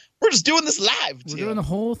out. So we're just doing this live. We're doing the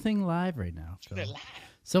whole thing live right now. Phil.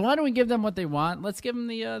 So why don't we give them what they want? Let's give them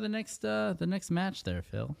the next match there,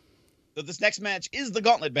 Phil. So this next match is the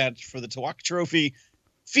gauntlet match for the Tawak Trophy,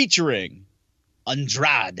 featuring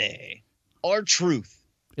Andrade, R-Truth.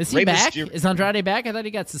 Is he back? Is Andrade back? I thought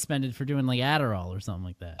he got suspended for doing like Adderall or something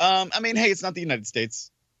like that. I mean, hey, it's not the United States.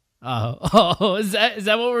 Oh, is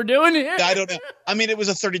that what we're doing here? I don't know. I mean, it was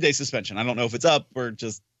a 30-day suspension. I don't know if it's up or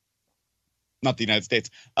just not the United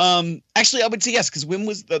States. Actually, I would say yes, because when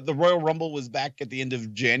was the Royal Rumble was back at the end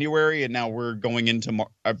of January, and now we're going into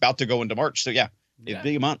about to go into March. So yeah, it'd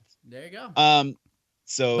be a month. There you go. But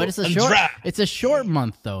it's a short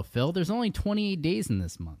month though, Phil. There's only 28 days in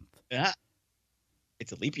this month. Yeah,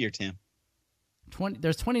 it's a leap year, Tim.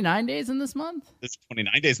 There's 29 days in this month. There's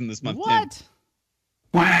 29 days in this month. What? Tim.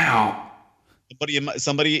 Wow.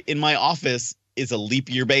 Somebody in my office is a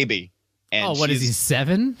leap year baby. And what is he,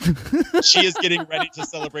 7? She is getting ready to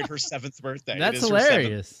celebrate her 7th birthday. That's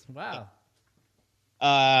hilarious. Wow.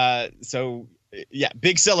 So yeah,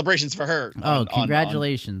 big celebrations for her.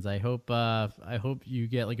 Congratulations. I hope you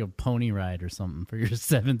get like a pony ride or something for your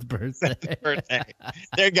 7th birthday. 7th birthday.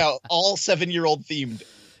 There you go. All 7-year-old themed.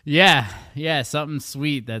 Yeah, something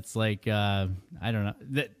sweet that's like I don't know.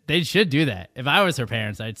 They should do that. If I was her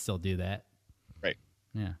parents, I'd still do that. Right.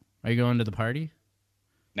 Yeah. Are you going to the party?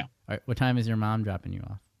 No. All right, what time is your mom dropping you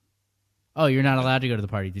off? Oh, you're not allowed to go to the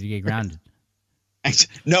party. Did you get grounded?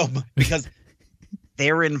 No, because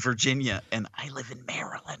they're in Virginia and I live in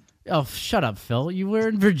Maryland. Oh, shut up, Phil. You were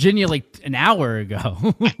in Virginia like an hour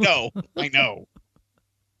ago. I know. Don't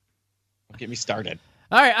get me started.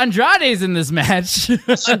 All right, Andrade's in this match.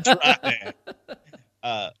 Andrade.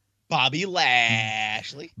 Bobby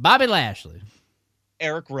Lashley.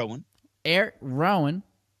 Eric Rowan.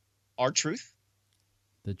 R-Truth.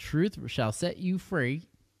 The truth shall set you free.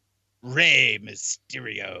 Rey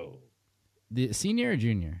Mysterio. The senior or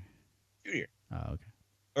junior? Junior. Oh, okay.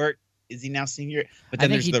 Or is he now senior? But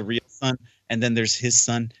then there's the real son, and then there's his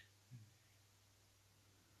son.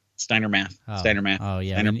 Steiner Math. Oh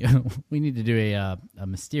yeah, we need to do a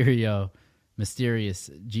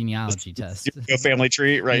mysterious genealogy test. Mysterio family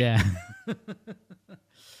tree, right? Yeah.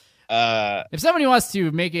 If somebody wants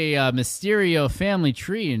to make a Mysterio family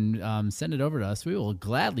tree and send it over to us, we will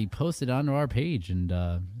gladly post it onto our page and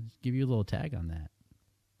give you a little tag on that.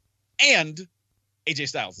 And AJ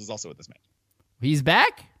Styles is also at this match. He's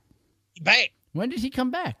back? He's back. When did he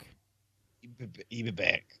come back? He be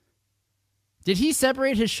back. Did he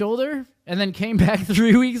separate his shoulder and then came back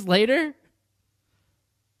 3 weeks later?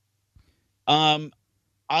 I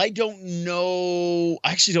don't know.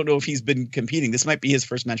 I actually don't know if he's been competing. This might be his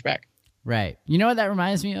first match back. Right. You know what that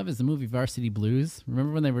reminds me of is the movie Varsity Blues.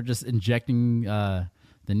 Remember when they were just injecting the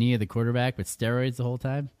knee of the quarterback with steroids the whole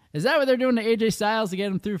time? Is that what they're doing to AJ Styles to get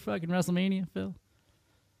him through fucking WrestleMania, Phil?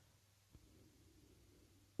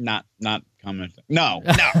 Not commenting. No,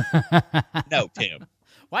 no, Tim.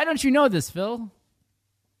 Why don't you know this, Phil?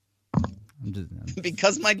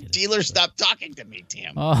 Because my dealer stopped talking to me,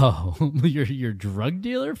 Tim. Oh, your drug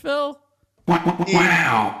dealer, Phil?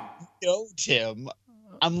 Wow. No, Tim.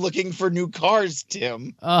 I'm looking for new cars,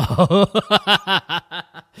 Tim. Oh. Well,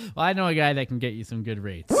 I know a guy that can get you some good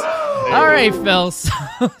rates. All right, Phil.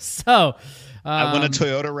 So I want a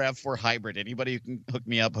Toyota RAV4 hybrid. Anybody who can hook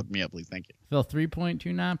me up, please. Thank you. Phil,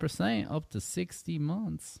 3.29% up to 60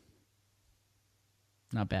 months.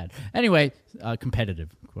 Not bad. Anyway,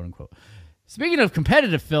 competitive, quote unquote. Speaking of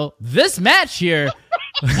competitive, Phil, this match here,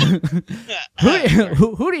 who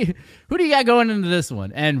do you got going into this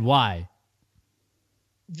one, and why?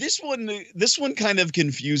 This one kind of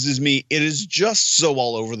confuses me. It is just so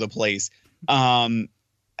all over the place.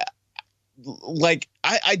 Like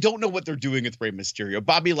I don't know what they're doing with Rey Mysterio.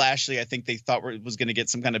 Bobby Lashley, I think they thought was going to get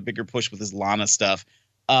some kind of bigger push with his Lana stuff.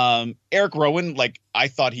 Eric Rowan, like I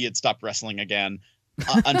thought he had stopped wrestling again.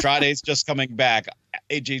 Andrade's just coming back.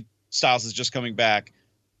 AJ Styles is just coming back.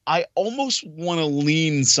 I almost want to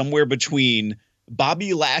lean somewhere between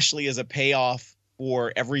Bobby Lashley as a payoff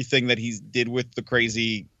for everything that he did with the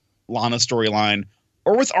crazy Lana storyline,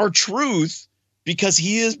 or with R-Truth, because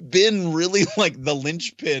he has been really like the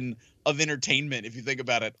linchpin of entertainment, if you think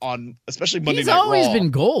about it, on especially Monday Night Raw. He's always been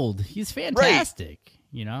gold. He's fantastic, right.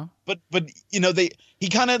 You know. But you know, he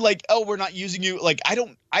kind of like, oh, we're not using you. Like I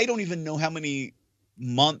don't even know how many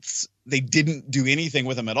months they didn't do anything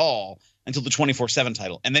with him at all until the 24/7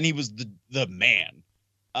 title, and then he was the man.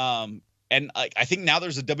 And I think now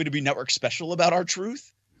there's a WWE Network special about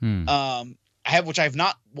R-Truth. Which I have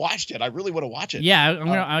not watched yet. I really want to watch it.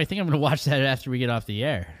 Yeah, I think I'm gonna watch that after we get off the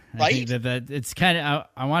air. Right? I think that it's kind of.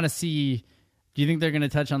 I want to see. Do you think they're gonna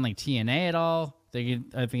touch on like TNA at all?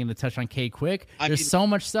 Are they gonna touch on K-Quick? There's so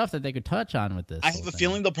much stuff that they could touch on with this. I have a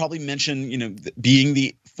feeling they'll probably mention, you know, being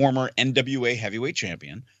the former NWA heavyweight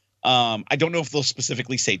champion. I don't know if they'll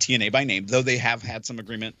specifically say TNA by name, though they have had some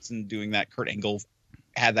agreements in doing that. Kurt Angle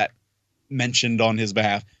had that mentioned on his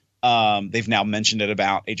behalf. They've now mentioned it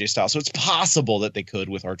about AJ Styles, so it's possible that they could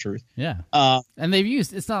with R-Truth. Yeah, and they've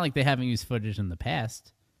used. It's not like they haven't used footage in the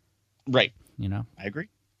past, right? You know, I agree.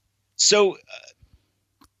 So,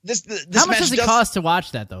 this how much does it cost to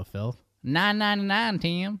watch that though, Phil? $9.99,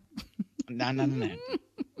 Tim. $9.99.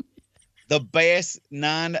 The best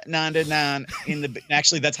 $9.99 in the.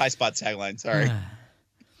 Actually, that's High Spot's tagline. Sorry.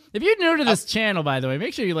 If you're new to this channel, by the way,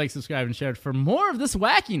 make sure you like, subscribe, and share it for more of this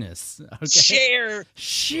wackiness. Okay? Share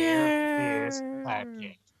this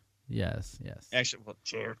podcast. Yes. Actually, we'll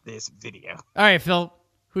share this video. All right, Phil,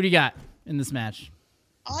 who do you got in this match?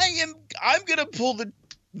 I'm gonna pull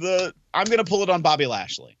I'm gonna pull it on Bobby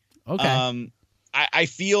Lashley. Okay. I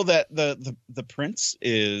feel that the Prince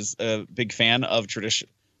is a big fan of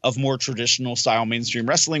more traditional style mainstream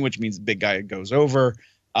wrestling, which means big guy goes over.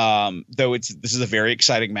 Though this is a very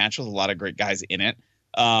exciting match with a lot of great guys in it.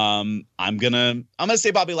 I'm gonna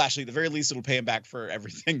say Bobby Lashley. At the very least, it'll pay him back for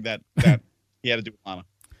everything that he had to do with Lana.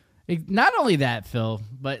 Not only that, Phil,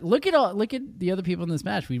 but look at the other people in this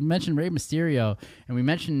match. We mentioned Rey Mysterio and we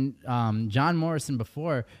mentioned John Morrison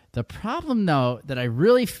before. The problem, though, that I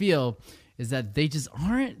really feel is that they just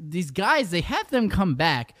aren't these guys. They have them come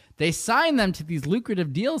back. They sign them to these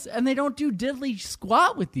lucrative deals, and they don't do diddly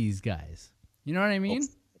squat with these guys. You know what I mean?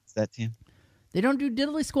 What's that, Tim? They don't do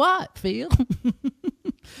diddly squat, Phil.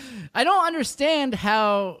 I don't understand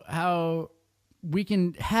how we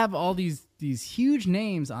can have all these huge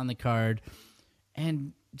names on the card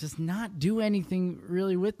and just not do anything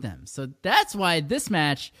really with them. So that's why this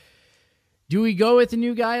match, do we go with a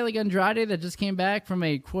new guy like Andrade that just came back from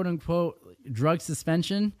a quote-unquote drug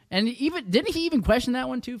suspension? And didn't he even question that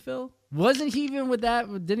one too, Phil? Wasn't he even with that?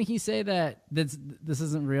 Didn't he say that this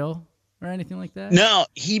isn't real or anything like that? No,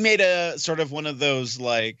 he made a sort of one of those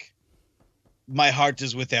like, my heart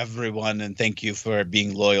is with everyone and thank you for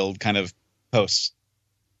being loyal kind of posts.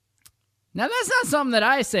 Now, that's not something that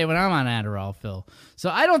I say when I'm on Adderall, Phil. So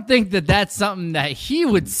I don't think that that's something that he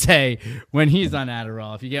would say when he's on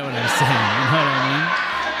Adderall, if you get what I'm saying. You know what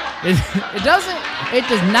I mean? It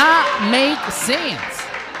does not make sense.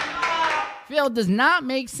 Phil, it does not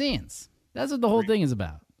make sense. That's what the whole thing is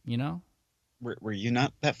about, you know? Were you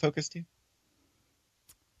not that focused, you?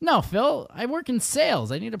 No, Phil, I work in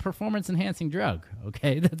sales. I need a performance-enhancing drug,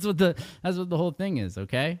 okay? That's what the whole thing is,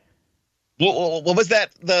 okay? What was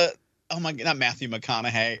that? Oh my God, not Matthew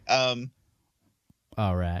McConaughey.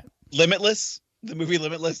 All right. Limitless, the movie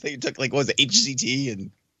Limitless that you took, like, what was it, HCT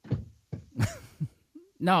and.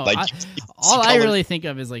 No, like, all I really think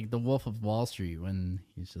of is like the Wolf of Wall Street when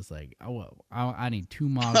he's just like, I need 2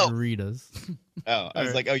 margaritas. Oh, I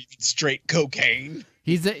was like, you need straight cocaine.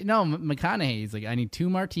 McConaughey. He's like, I need 2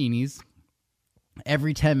 martinis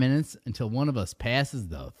every 10 minutes until one of us passes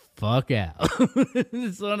the fuck out.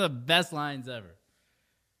 It's one of the best lines ever.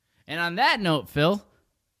 And on that note, Phil,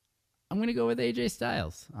 I'm going to go with AJ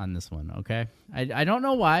Styles on this one, okay? I don't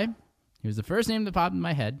know why. He was the first name that popped in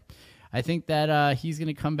my head. I think that he's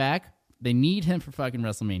going to come back. They need him for fucking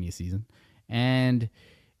WrestleMania season. And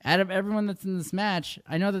out of everyone that's in this match,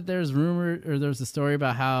 I know that there's a story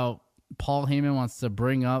about how Paul Heyman wants to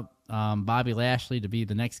bring up Bobby Lashley to be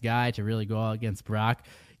the next guy to really go out against Brock,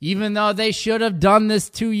 even though they should have done this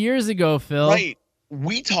 2 years ago, Phil. Right.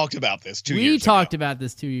 We talked about this 2 years ago. We talked about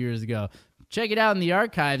this 2 years ago. Check it out in the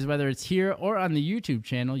archives, whether it's here or on the YouTube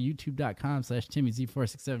channel,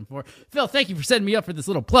 youtube.com/TimmyZ4674. Phil, thank you for setting me up for this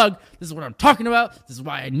little plug. This is what I'm talking about. This is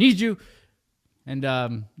why I need you. And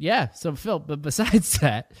so Phil, but besides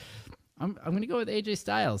that, I'm going to go with AJ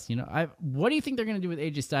Styles. What do you think they're going to do with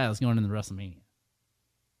AJ Styles going into WrestleMania?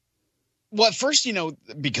 Well, at first,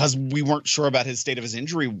 because we weren't sure about his state of his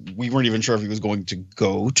injury, we weren't even sure if he was going to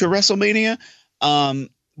go to WrestleMania.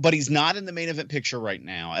 But he's not in the main event picture right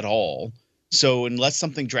now at all. So unless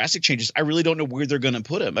something drastic changes, I really don't know where they're going to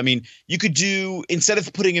put him. I mean, you could do, instead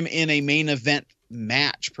of putting him in a main event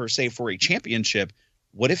match per se for a championship,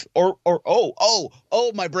 what if,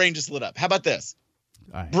 my brain just lit up. How about this?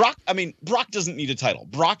 Right. Brock doesn't need a title.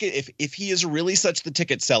 Brock, if he is really such the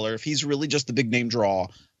ticket seller, if he's really just the big name draw,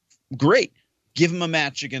 great. Give him a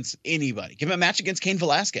match against anybody. Give him a match against Cain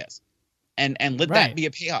Velasquez and let that be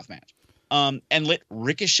a payoff match. And let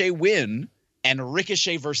Ricochet win, and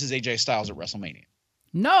Ricochet versus AJ Styles at WrestleMania.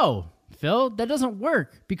 No, Phil, that doesn't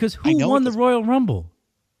work because who won the Royal Rumble?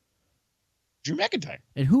 Drew McIntyre.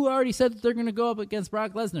 And who already said that they're going to go up against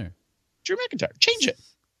Brock Lesnar? Drew McIntyre. Change it.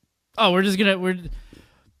 Oh, we're just gonna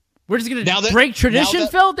break tradition,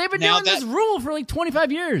 Phil. They've been doing this rule for like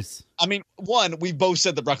 25 years. I mean, one, we both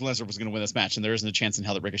said that Brock Lesnar was going to win this match, and there isn't a chance in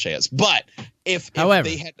hell that Ricochet is. But if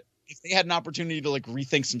they had an opportunity to like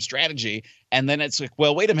rethink some strategy, and then it's like,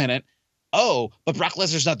 well, wait a minute. Oh, but Brock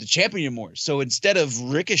Lesnar's not the champion anymore. So instead of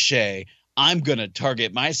Ricochet, I'm going to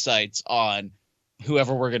target my sights on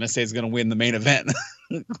whoever we're going to say is going to win the main event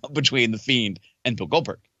between The Fiend and Bill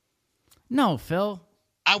Goldberg. No, Phil.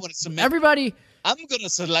 I want to submit. Everybody. I'm going to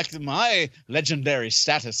select my legendary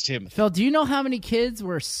status, Tim. Phil, do you know how many kids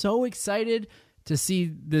were so excited to see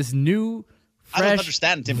this new, fresh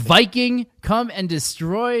Viking come and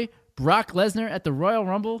destroy Brock Lesnar at the Royal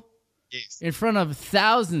Rumble? Yes. In front of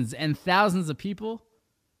thousands and thousands of people?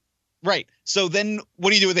 Right. So then what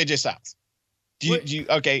do you do with AJ Styles? Do you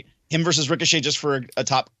him versus Ricochet just for a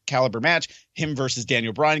top caliber match, him versus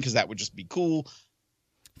Daniel Bryan because that would just be cool.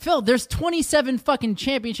 Phil, there's 27 fucking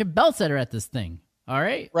championship belts that are at this thing. All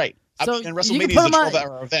right? Right. So and WrestleMania is a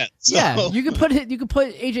 12-hour event. So. Yeah, you could put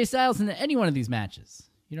AJ Styles into any one of these matches.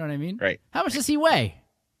 You know what I mean? Right. How much does he weigh?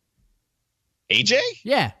 AJ?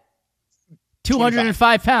 Yeah.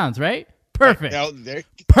 205 pounds, right? Perfect. Right.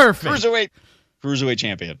 Perfect. Cruiserweight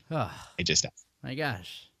champion. AJ Styles. My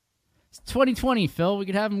gosh. It's 2020, Phil. We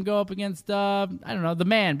could have him go up against, I don't know, the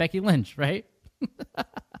man, Becky Lynch, right?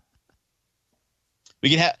 We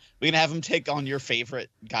can have him take on your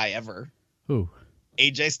favorite guy ever. Who?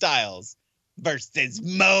 AJ Styles versus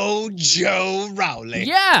Mojo Rawley.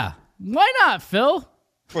 Yeah. Why not, Phil?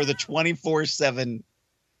 For the 24/7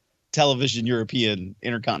 television European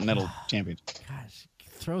Intercontinental Championship. Gosh,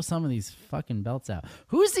 throw some of these fucking belts out.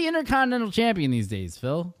 Who's the Intercontinental Champion these days,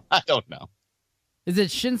 Phil? I don't know. Is it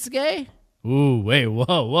Shinsuke? Ooh, wait,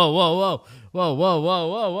 whoa.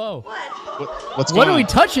 What are we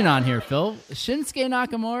touching on here, Phil? Shinsuke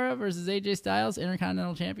Nakamura versus AJ Styles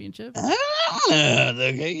Intercontinental Championship? Look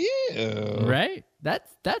at you. Right?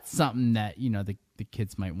 That's something that, the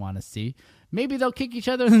kids might want to see. Maybe they'll kick each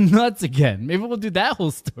other in the nuts again. Maybe we'll do that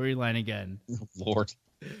whole storyline again. Lord.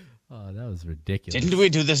 Oh, that was ridiculous. Didn't we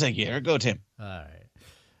do this a year ago, Tim? All right.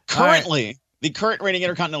 Currently, the current reigning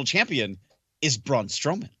Intercontinental Champion is Braun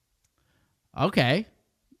Strowman. Okay.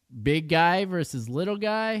 Big guy versus little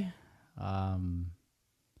guy.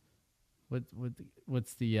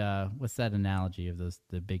 What's that analogy of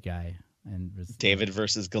the big guy and David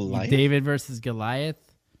versus Goliath? David versus Goliath.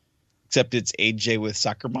 Except it's AJ with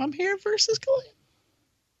soccer mom hair versus Goliath.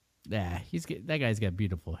 Yeah, that guy's got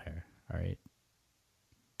beautiful hair. All right.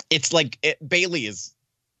 It's like Bailey's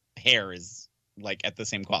hair is like at the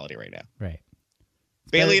same quality right now. Right.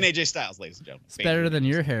 Bailey and AJ Styles, ladies and gentlemen. It's better than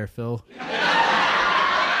your hair, Phil.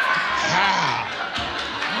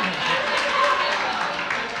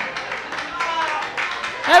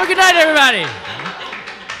 Have a good night, everybody.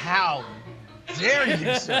 How dare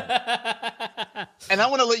you, sir? And I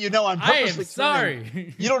want to let you know I'm purposely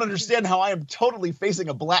sorry. You don't understand how I am totally facing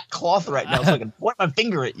a black cloth right now, so I can point my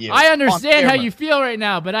finger at you. I understand how you feel right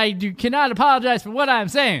now, but I cannot apologize for what I'm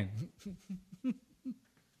saying.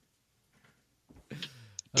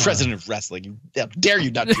 President of wrestling, how dare you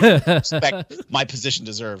not do respect my position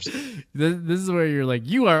deserves. This is where you're like,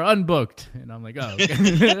 you are unbooked. And I'm like, oh,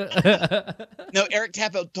 okay. No, Eric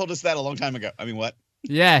Tappo told us that a long time ago. I mean, what?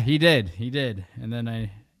 Yeah, he did. And then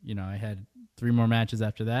I had 3 more matches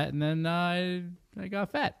after that, and then I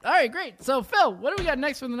got fat. All right, great. So, Phil, what do we got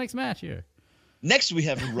next for the next match here? Next, we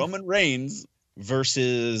have Roman Reigns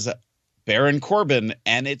versus Baron Corbin,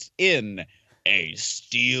 and it's in a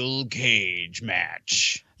steel cage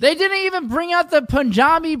match. They didn't even bring out the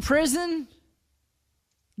Punjabi prison.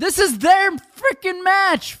 This is their freaking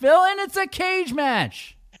match, Phil, and it's a cage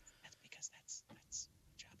match. That's because that's Punjabi's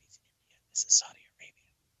India. This is Saudi Arabia.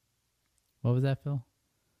 What was that, Phil?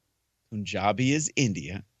 Punjabi is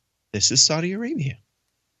India. This is Saudi Arabia.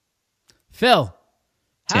 Phil,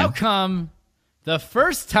 how Tim. come the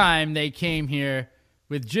first time they came here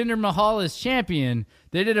with Jinder Mahal as champion,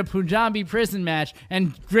 they did a Punjabi prison match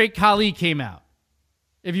and Great Khali came out?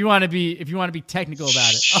 If you want to be technical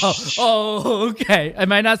about it. Oh, okay.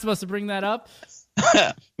 Am I not supposed to bring that up?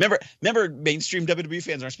 remember, mainstream WWE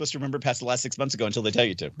fans aren't supposed to remember past the last 6 months ago until they tell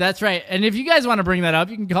you to. That's right. And if you guys want to bring that up,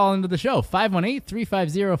 you can call into the show,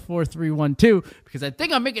 518-350-4312, because I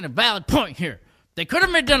think I'm making a valid point here. They could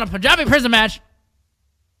have done a Punjabi prison match.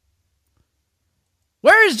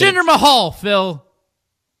 Where is Jinder Mahal, Phil?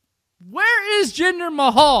 Where is Jinder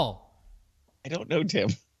Mahal? I don't know, Tim.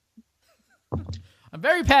 I'm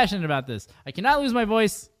very passionate about this. I cannot lose my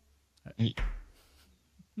voice. I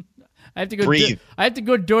have to go. Breathe. I have to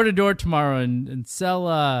go door to door tomorrow and sell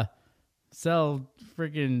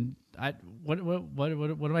freaking. What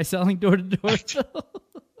am I selling door to door?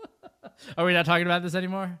 Are we not talking about this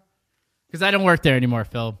anymore? Because I don't work there anymore,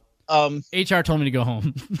 Phil. HR told me to go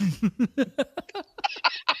home.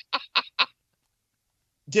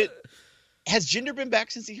 Has Jinder been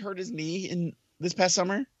back since he hurt his knee in this past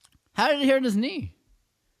summer? How did he hurt his knee?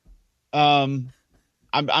 I'm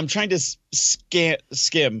trying to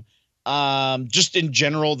skim. Just in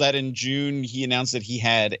general, that in June he announced that he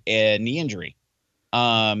had a knee injury,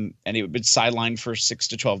 and he had been sidelined for 6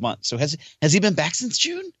 to 12 months. So has he been back since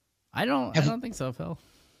June? I don't think so, Phil.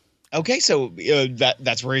 Okay, so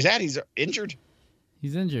that's where he's at. He's injured.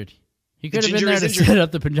 He's injured. He could have been there to set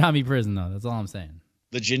up the Punjabi prison, though. That's all I'm saying.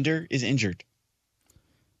 The Jinder is injured.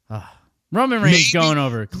 Roman Reigns going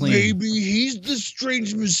over clean. Maybe he's the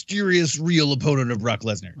strange, mysterious, real opponent of Brock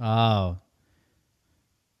Lesnar. Oh.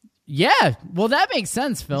 Yeah. Well, that makes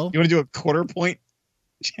sense, Phil. You want to do a quarter point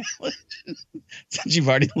challenge? Since you've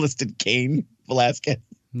already listed Cain Velasquez.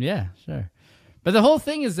 Yeah, sure. But the whole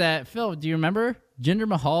thing is that, Phil, do you remember Jinder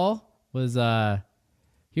Mahal was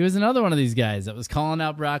he was another one of these guys that was calling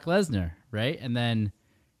out Brock Lesnar, right? And then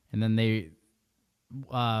they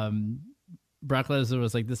Brock Lesnar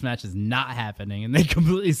was like, this match is not happening, and they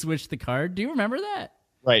completely switched the card. Do you remember that?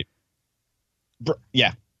 Right.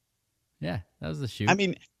 Yeah. Yeah, that was the shoot. I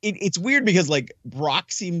mean, it's weird because like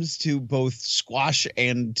Brock seems to both squash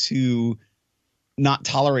and to not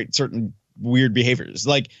tolerate certain weird behaviors.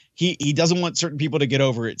 Like he doesn't want certain people to get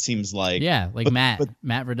over, it seems like. Yeah, like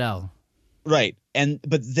Matt Riddell. Right.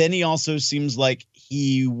 But then he also seems like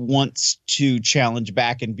he wants to challenge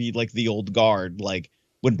back and be like the old guard. Like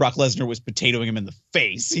when Brock Lesnar was potatoing him in the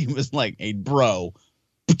face, he was like, "Hey, bro."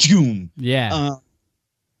 Yeah.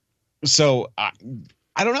 So I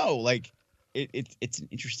don't know. Like it's an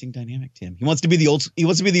interesting dynamic, Tim. He wants to be the old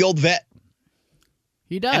vet.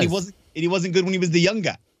 He does. And he wasn't good when he was the young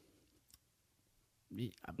guy.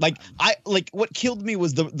 Like what killed me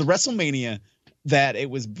was the WrestleMania that it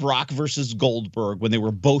was Brock versus Goldberg when they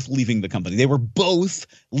were both leaving the company. They were both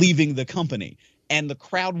leaving the company, and the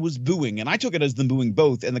crowd was booing, and I took it as them booing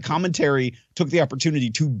both, and the commentary took the opportunity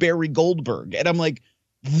to bury Goldberg, and I'm like,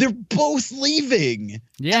 they're both leaving.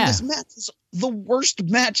 Yeah. And this match is the worst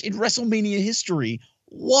match in WrestleMania history.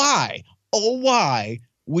 Why? Oh, why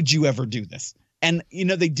would you ever do this? And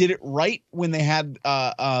they did it right when they had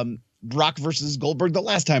Brock versus Goldberg the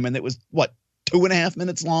last time, and it was 2.5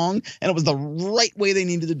 minutes long, and it was the right way they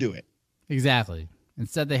needed to do it. Exactly.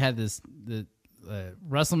 Instead, they had the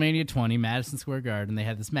WrestleMania 20, Madison Square Garden. They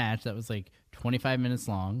had this match that was like 25 minutes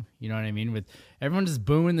long. You know what I mean? With everyone just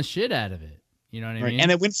booing the shit out of it. You know what I mean? And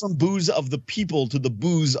it went from boos of the people to the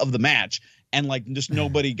boos of the match, and like just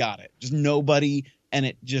nobody got it. Just nobody, and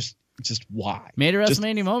it just why? Made a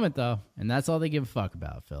WrestleMania moment though, and that's all they give a fuck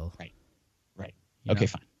about, Phil. Right. Okay,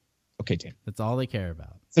 fine. Okay, Tim. That's all they care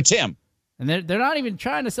about. So Tim. And they're not even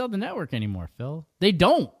trying to sell the network anymore, Phil. They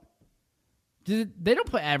don't. They don't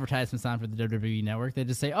put advertisements on for the WWE network. They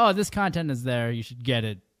just say, "Oh, this content is there. You should get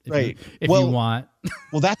it if you want."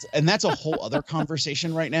 Well, that's a whole other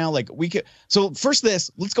conversation right now. Like we could. So first,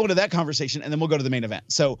 let's go into that conversation, and then we'll go to the main event.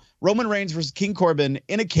 So Roman Reigns versus King Corbin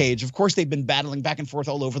in a cage. Of course, they've been battling back and forth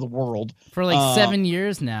all over the world for like 7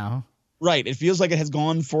 years now. Right. It feels like it has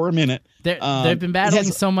gone for a minute. They've been battling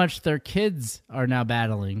so much, their kids are now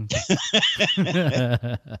battling.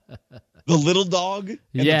 The little dog and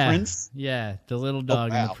the prince? Yeah, the little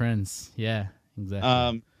dog and the prince. Yeah,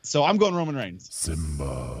 exactly. So I'm going Roman Reigns.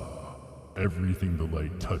 Simba, everything the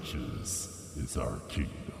light touches is our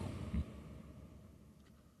kingdom.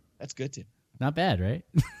 That's good, too. Not bad, right?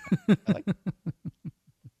 I like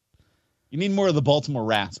You need more of the Baltimore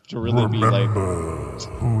rasp to really Remember be like...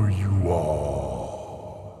 who you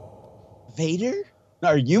are. Vader?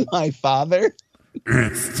 Are you my father?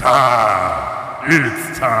 It's time.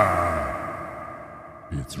 It's time.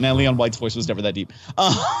 It's Now, Leon White's voice was never that deep.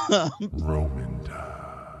 Roman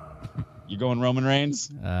time. You going Roman Reigns?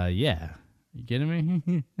 Yeah. You kidding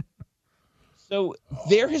me? So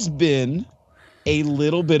there has been a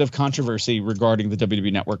little bit of controversy regarding the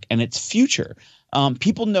WWE Network and its future.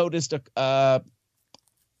 People noticed about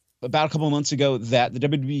a couple of months ago that the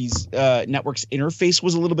WWE's network's interface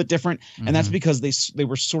was a little bit different, and that's because they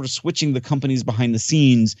were sort of switching the companies behind the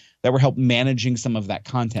scenes that were help managing some of that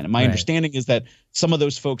content. And my understanding is that some of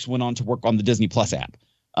those folks went on to work on the Disney Plus app.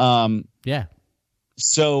 Yeah.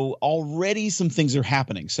 So already some things are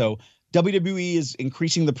happening. So WWE is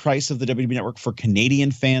increasing the price of the WWE Network for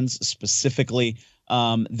Canadian fans specifically.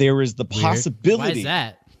 There is the possibility. Why is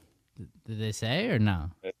that? Did they say or no?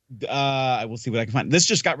 I will see what I can find. This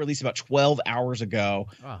just got released about 12 hours ago.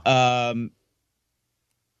 Oh.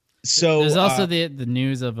 So there's also the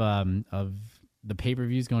news of the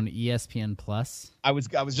pay-per-views going to ESPN Plus. I was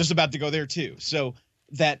just about to go there too. So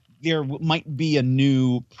that there might be a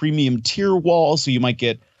new premium tier wall, so you might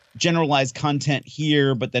get generalized content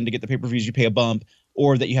here, but then to get the pay-per-views you pay a bump,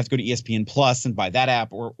 or that you have to go to ESPN Plus and buy that app,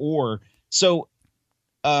 or so.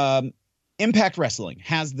 Impact Wrestling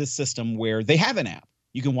has this system where they have an app.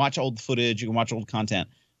 You can watch old footage, you can watch old content.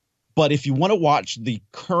 But if you want to watch the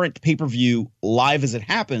current pay-per-view live as it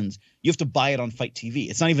happens, you have to buy it on Fight TV.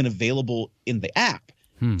 It's not even available in the app.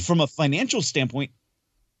 From a financial standpoint,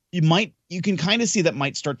 you can kind of see that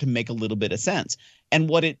might start to make a little bit of sense.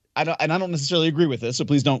 And I don't necessarily agree with this, so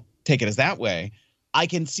please don't take it as that way. I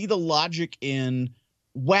can see the logic in,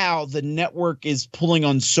 wow, the network is pulling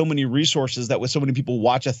on so many resources that with so many people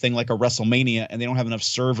watch a thing like a WrestleMania and they don't have enough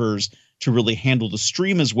servers to really handle the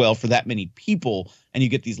stream as well for that many people. And you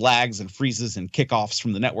get these lags and freezes and kickoffs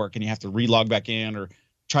from the network and you have to relog back in or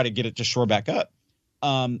try to get it to shore back up.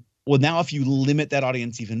 Well, now if you limit that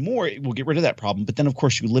audience even more, it will get rid of that problem. But then, of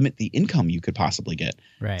course, you limit the income you could possibly get.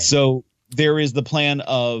 Right. So there is the plan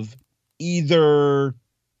of either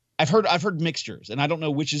I've heard mixtures, and I don't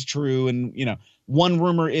know which is true. And one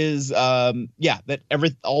rumor is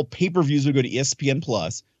that all pay-per-views would go to ESPN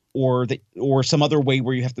Plus, or some other way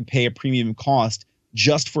where you have to pay a premium cost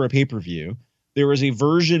just for a pay-per-view. There is a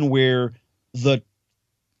version where the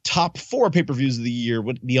top 4 pay-per-views of the year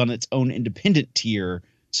would be on its own independent tier.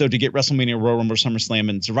 So to get WrestleMania, Royal Rumble, SummerSlam,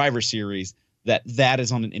 and Survivor Series, that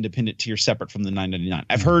is on an independent tier separate from the $9.99.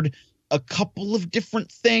 I've heard a couple of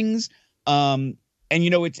different things. And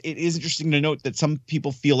it is interesting to note that some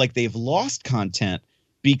people feel like they've lost content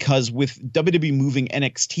because with WWE moving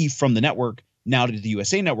NXT from the network now to the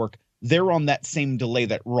USA Network, they're on that same delay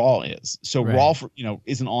that Raw is. So Raw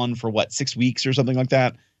isn't on for 6 weeks or something like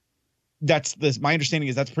that. My understanding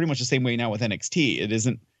is that's pretty much the same way now with NXT. It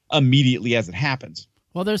isn't immediately as it happens.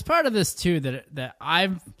 Well, there's part of this too that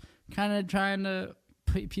I'm kind of trying to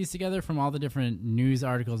piece together from all the different news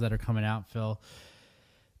articles that are coming out, Phil.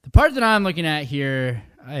 The part that I'm looking at here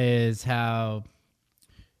is how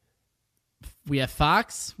we have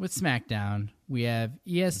Fox with SmackDown. We have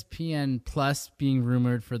ESPN Plus being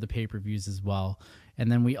rumored for the pay-per-views as well.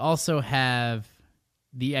 And then we also have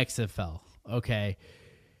the XFL. Okay.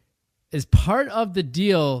 Is part of the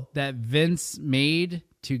deal that Vince made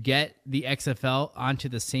to get the XFL onto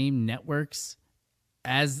the same networks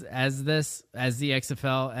as the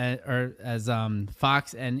XFL or as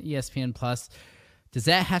Fox and ESPN Plus? Does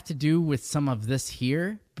that have to do with some of this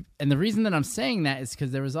here? And the reason that I'm saying that is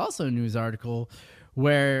because there was also a news article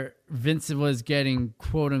where Vince was getting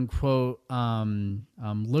quote unquote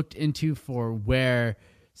looked into for where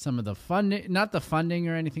some of the funding, not the funding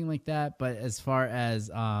or anything like that, but as far as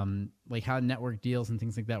how network deals and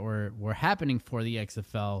things like that were happening for the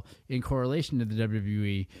XFL in correlation to the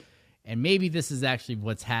WWE. And maybe this is actually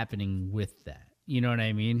what's happening with that. You know what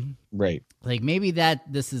I mean? Right. Like maybe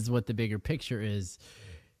this is what the bigger picture is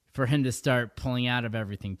for him to start pulling out of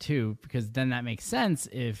everything too, because then that makes sense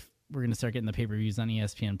if we're going to start getting the pay-per-views on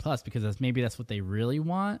ESPN Plus, because that's what they really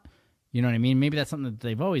want. You know what I mean? Maybe that's something that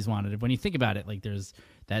they've always wanted. When you think about it, like there's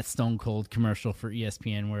that Stone Cold commercial for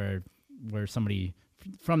ESPN where somebody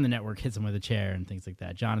from the network hits him with a chair and things like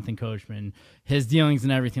that. Jonathan Coachman, his dealings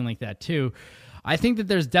and everything like that too. I think that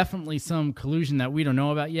there's definitely some collusion that we don't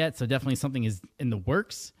know about yet. So definitely something is in the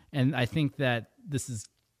works. And I think that this is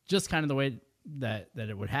just kind of the way that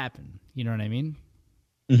it would happen. You know what I mean?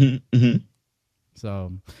 Mm-hmm, mm-hmm.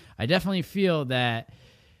 So I definitely feel that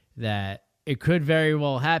it could very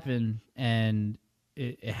well happen, and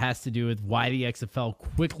it has to do with why the XFL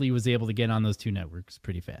quickly was able to get on those two networks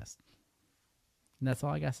pretty fast. And that's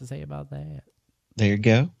all I got to say about that. There you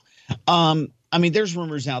go. I mean, there's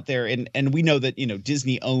rumors out there, and we know that,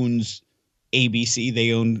 Disney owns ABC.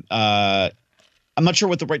 They own, I'm not sure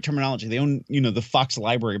what the right terminology. They own, the Fox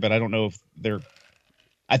library, but I don't know if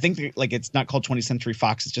I think it's not called 20th Century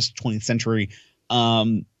Fox. It's just 20th Century.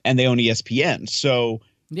 And they own ESPN. So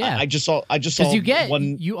yeah, I just saw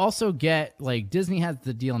you also get, like, Disney has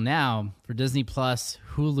the deal now for Disney Plus,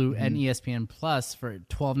 Hulu, and ESPN Plus for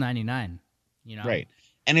 $12.99. Right.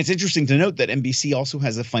 And it's interesting to note that NBC also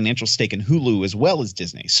has a financial stake in Hulu as well as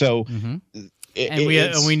Disney. So,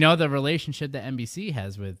 we know the relationship that NBC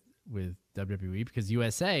has with WWE, because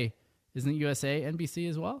isn't USA NBC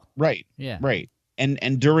as well? Right. Yeah. Right.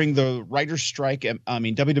 And during the writer's strike, I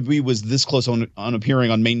mean, WWE was this close on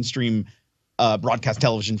appearing on mainstream broadcast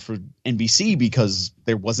television for NBC because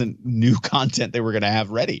there wasn't new content they were going to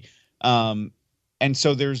have ready. And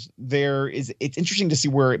so it's interesting to see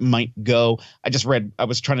where it might go. I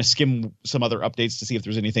was trying to skim some other updates to see if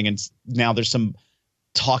there's anything. And now there's some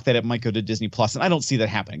talk that it might go to Disney Plus, and I don't see that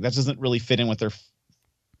happening. That doesn't really fit in with their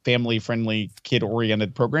family-friendly,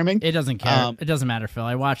 kid-oriented programming. It doesn't care. It doesn't matter, Phil.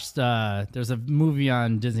 I watched. There's a movie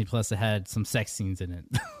on Disney Plus that had some sex scenes in it,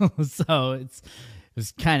 so it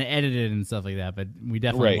was kind of edited and stuff like that. But we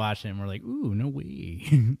definitely watched it, and we're like, "Ooh, no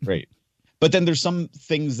way!" Right. But then there's some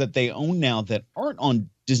things that they own now that aren't on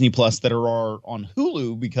Disney Plus that are on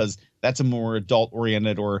Hulu, because that's a more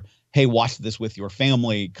adult-oriented or, hey, watch this with your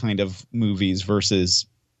family kind of movies versus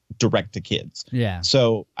direct to kids. Yeah.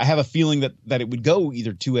 So I have a feeling that it would go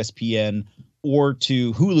either to ESPN or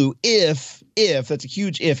to Hulu if that's a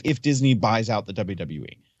huge if Disney buys out the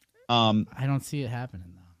WWE. I don't see it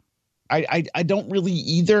happening though. I don't really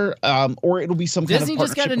either. Or it'll be some Disney kind of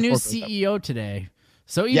just got a new CEO today.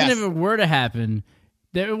 So even if it were to happen,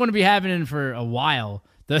 it wouldn't be happening for a while.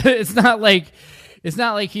 It's not like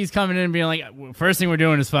he's coming in and being like, first thing we're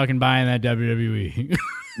doing is fucking buying that WWE.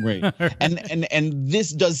 Right. And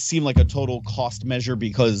this does seem like a total cost measure,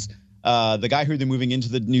 because the guy who they're moving into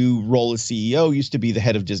the new role as CEO used to be the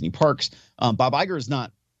head of Disney Parks. Bob Iger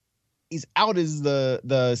he's out as the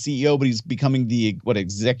CEO, but he's becoming the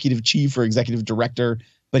executive chief or executive director,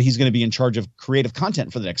 but he's going to be in charge of creative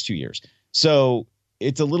content for the next 2 years. So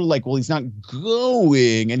it's a little like, well, he's not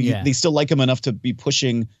going, and they still like him enough to be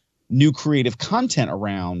pushing new creative content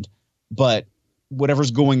around, but whatever's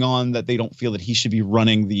going on, that they don't feel that he should be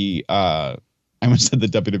running the I almost said the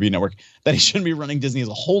WWE network, that he shouldn't be running Disney as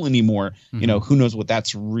a whole anymore. Mm-hmm. Who knows what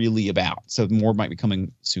that's really about. So more might be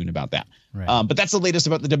coming soon about that. Right. But that's the latest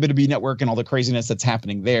about the WWE network and all the craziness that's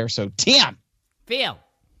happening there. So Tim, Phil,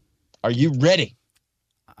 are you ready?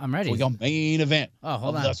 I'm ready. We got main event. Oh,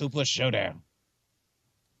 hold on. The Super Showdown.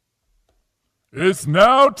 It's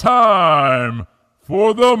now time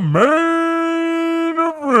for the main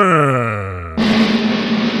event.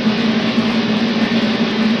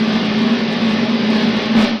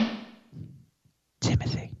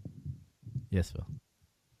 Timothy. Yes, Phil.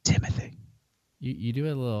 Timothy. You do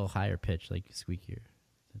it a little higher pitch, like squeakier.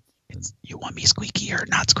 You want me squeaky or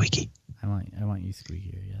not squeaky? I want you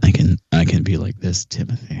squeakier. Yeah. I can be like this,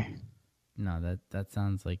 Timothy. No, that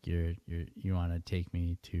sounds like you want to take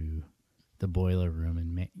me to the boiler room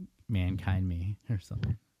and mankind me or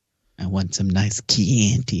something. I want some nice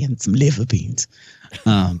Chianti and some liver beans.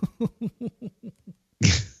 Or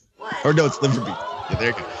no, it's liver beans. Yeah, there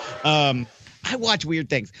you go. I watch weird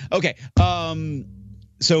things. Okay.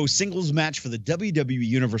 So singles match for the WWE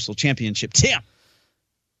Universal Championship. Tim.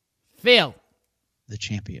 Phil. The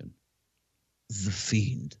champion. The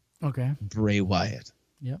Fiend. Okay. Bray Wyatt.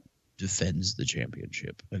 Yep. Defends the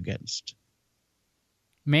championship against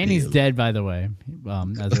Manny's dead, by the way.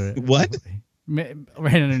 What? Right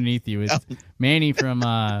underneath you is Manny from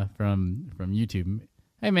YouTube.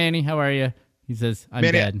 Hey, Manny, how are you? He says, I'm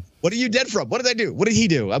Manny, dead. What are you dead from? What did I do? What did he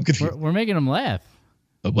do? I'm confused. We're making him laugh.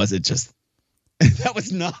 But was it just... That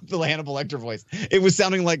was not the Hannibal Lecter voice. It was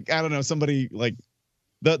sounding like, I don't know, somebody like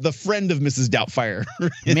the friend of Mrs. Doubtfire.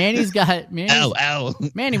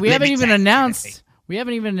 Manny, we haven't even announced... We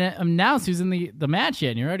haven't even announced who's in the match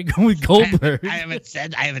yet, and you're already going with Goldberg. I haven't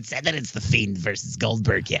said that it's the Fiend versus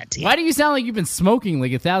Goldberg yet, Tim. Why do you sound like you've been smoking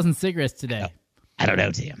like 1,000 cigarettes today? I don't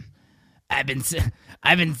know, Tim. I've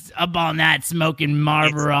I've been up all night smoking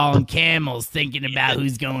Marlboro and Camels, thinking about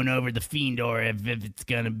who's going over the Fiend or if it's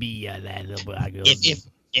gonna be that little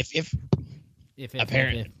If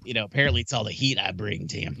apparently, apparently it's all the heat I bring,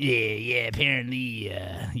 Tim. Yeah, apparently,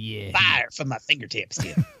 yeah. Fire from my fingertips,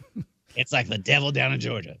 Tim. It's like the devil down in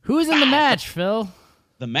Georgia. Who's in the match, Phil?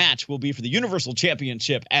 The match will be for the Universal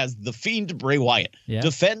Championship as the Fiend Bray Wyatt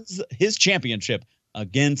defends his championship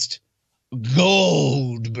against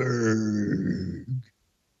Goldberg.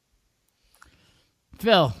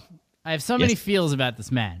 Phil, I have so many feels about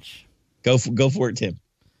this match. Go for it, Tim.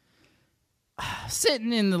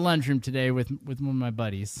 Sitting in the lunchroom today with one of my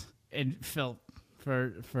buddies, and Phil,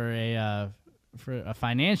 for a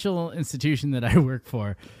financial institution that I work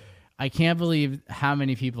for, I can't believe how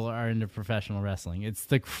many people are into professional wrestling. It's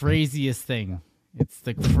the craziest thing.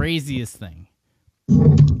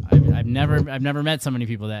 I've never met so many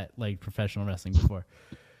people that like professional wrestling before.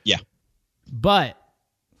 Yeah, but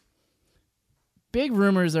big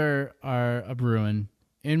rumors are a brewing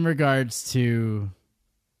in regards to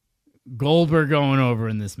Goldberg going over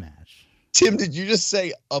in this match. Tim, did you just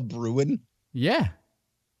say a Bruin? Yeah.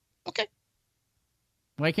 Okay.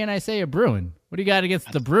 Why can't I say a Bruin? What do you got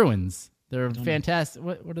against the Bruins? They're fantastic.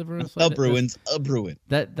 What are the Bruins? A Bruins, a Bruin.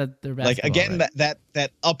 That they're basketball, like again, right?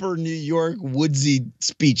 that upper New York woodsy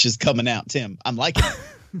speech is coming out, Tim. I'm liking it.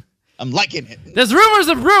 I'm liking it. There's rumors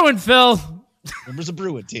of Bruin, Phil. Rumors of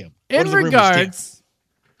Bruin, Tim. In regards,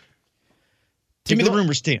 give me the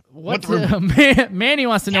rumors, Tim. What the rumors? Manny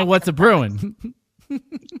wants to know what's a Bruin.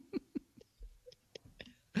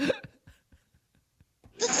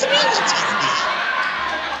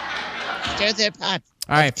 All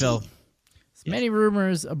right, Phil. Many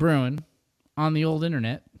rumors a brewing on the old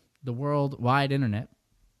internet, the worldwide internet,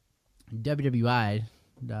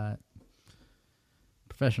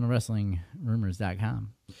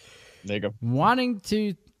 www.professionalwrestlingrumors.com. There you go. Wanting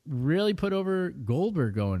to really put over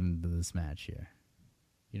Goldberg going into this match here.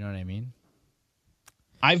 You know what I mean?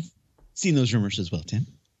 I've seen those rumors as well, Tim.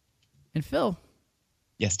 And Phil.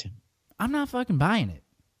 Yes, Tim. I'm not fucking buying it.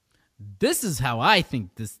 This is how I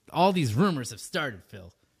think all these rumors have started,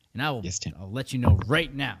 Phil. And I'll let you know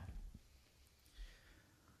right now.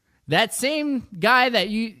 That same guy that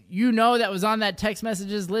you know that was on that text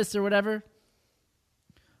messages list or whatever,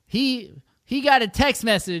 he got a text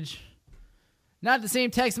message, not the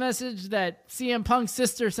same text message that CM Punk's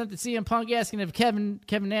sister sent to CM Punk asking if Kevin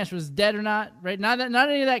Nash was dead or not, right? Not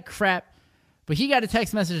any of that crap, but he got a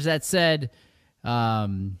text message that said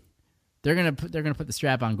they're gonna put the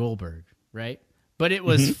strap on Goldberg, right? But it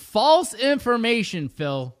was false information,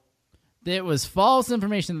 Phil. It was false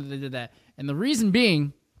information that they did that. And the reason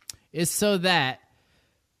being is so that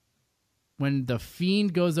when the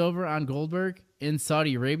Fiend goes over on Goldberg in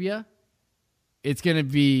Saudi Arabia, it's going to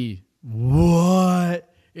be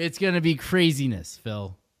what? It's going to be craziness,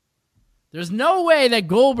 Phil. There's no way that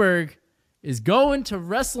Goldberg is going to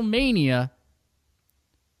WrestleMania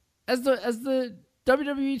as the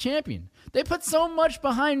WWE champion. They put so much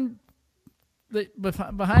behind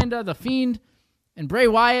the Fiend and Bray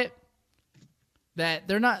Wyatt that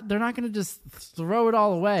they're not going to just throw it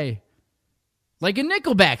all away like a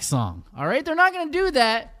Nickelback song. All right, they're not going to do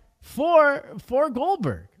that for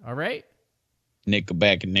Goldberg. All right,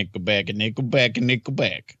 Nickelback and Nickelback and Nickelback and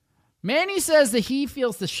Nickelback. Manny says that he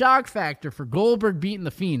feels the shock factor for Goldberg beating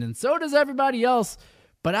the Fiend, and so does everybody else.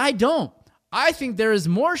 But I don't. I think there is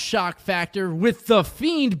more shock factor with the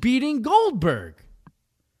Fiend beating Goldberg.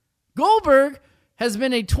 Goldberg has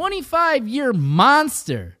been a 25-year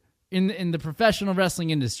monster in the professional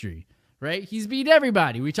wrestling industry, right? He's beat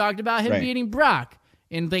everybody. We talked about him beating Brock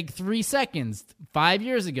in like 3 seconds 5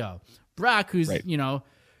 years ago. Brock, who's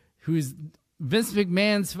who's Vince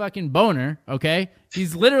McMahon's fucking boner, okay?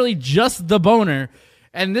 He's literally just the boner,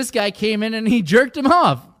 and this guy came in and he jerked him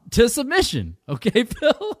off to submission, okay,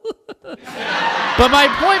 Phil? But my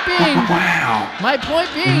point being,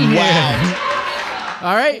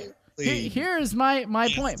 all right, here is my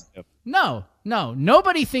point. No,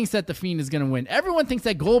 nobody thinks that the Fiend is going to win. Everyone thinks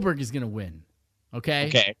that Goldberg is going to win,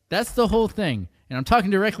 okay? That's the whole thing, and I'm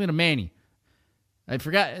talking directly to Manny. I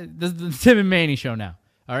forgot, this is the Tim and Manny show now,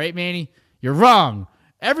 all right, Manny? You're wrong.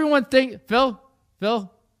 Everyone Phil?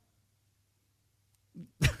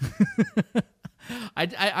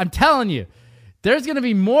 I'm telling you, there's going to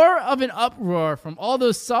be more of an uproar from all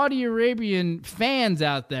those Saudi Arabian fans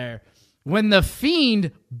out there when the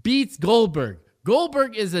Fiend beats Goldberg.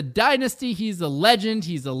 Goldberg is a dynasty. He's a legend.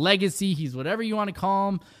 He's a legacy. He's whatever you want to call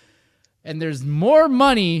him. And there's more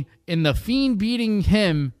money in the Fiend beating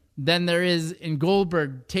him than there is in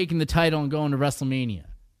Goldberg taking the title and going to WrestleMania.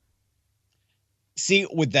 See,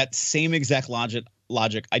 with that same exact logic,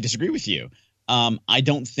 logic, I disagree with you. I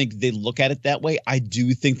don't think they look at it that way. I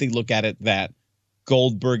do think they look at it that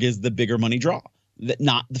Goldberg is the bigger money draw,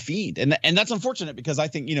 not the Fiend, and that's unfortunate because I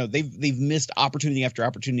think they've missed opportunity after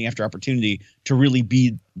opportunity after opportunity to really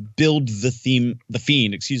build the Fiend,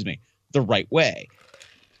 the right way.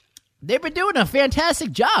 They've been doing a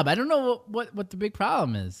fantastic job. I don't know what the big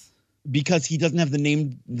problem is. Because he doesn't have the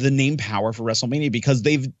name power for WrestleMania, because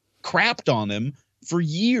they've crapped on him for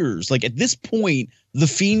years. Like, at this point, the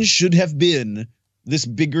Fiend should have been this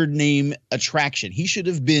bigger name attraction. He should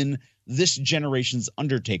have been this generation's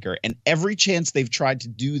Undertaker. And every chance they've tried to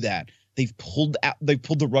do that, they've pulled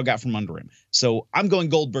the rug out from under him. So I'm going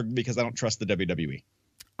Goldberg because I don't trust the WWE.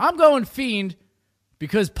 I'm going Fiend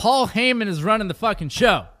because Paul Heyman is running the fucking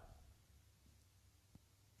show.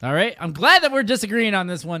 All right? I'm glad that we're disagreeing on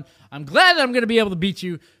this one. I'm glad that I'm going to be able to beat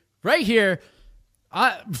you right here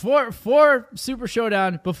for Super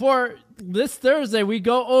Showdown. Before this Thursday, we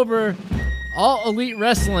go over All Elite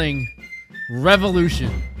Wrestling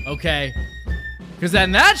Revolution, okay? Because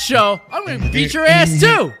on that show, I'm going to beat your ass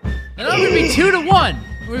too. And I'm going to be 2-1. I'm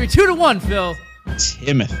going to be 2-1, Phil.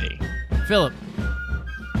 Timothy. Philip.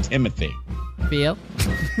 Timothy. Phil.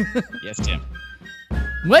 Yes, Tim.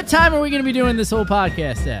 What time are we going to be doing this whole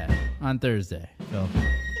podcast at on Thursday, Phil?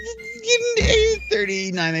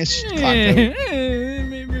 8:39-ish.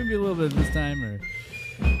 Maybe a little bit this time.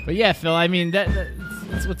 But yeah, Phil, I mean,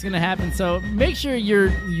 that's what's going to happen. So make sure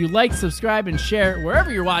you like, subscribe, and share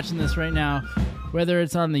wherever you're watching this right now, whether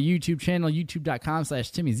it's on the YouTube channel,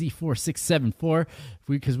 youtube.com/TimmyZ4674,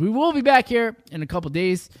 because we will be back here in a couple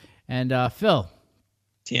days. And Phil.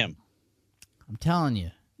 Tim. I'm telling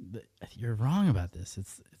you. You're wrong about this.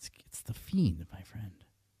 It's the Fiend, my friend.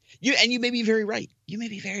 You may be very right. You may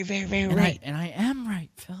be very, very, very right. And I am right,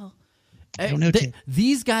 Phil. I don't know.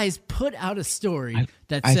 These guys put out a story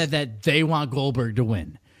that said that they want Goldberg to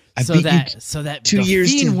win, so that 2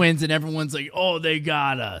 years the Fiend wins, and everyone's like, "Oh, they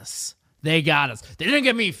got us. They got us. They didn't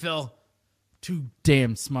get me, Phil. Too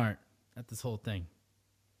damn smart at this whole thing."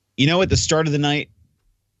 At the start of the night,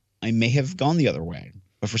 I may have gone the other way.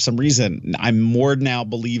 But for some reason, I'm more now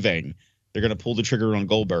believing they're going to pull the trigger on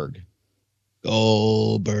Goldberg.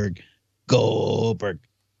 Goldberg.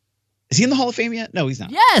 Is he in the Hall of Fame yet? No, he's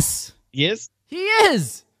not. Yes. He is? He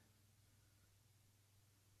is.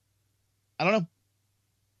 I don't know.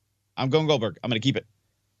 I'm going Goldberg. I'm going to keep it.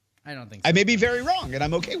 I don't think so. I may be very wrong, and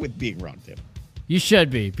I'm okay with being wrong, Tim. You should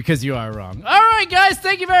be, because you are wrong. All right, guys,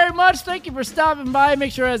 thank you very much. Thank you for stopping by.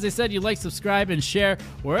 Make sure, as I said, you like, subscribe, and share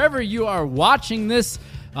wherever you are watching this.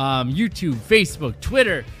 YouTube, Facebook,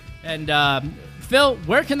 Twitter. And Phil,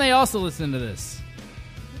 where can they also listen to this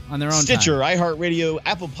on their own Stitcher, time? iHeartRadio,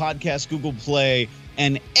 Apple Podcasts, Google Play,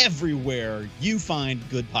 and everywhere you find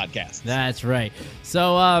good podcasts. That's right.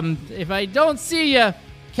 So if I don't see you,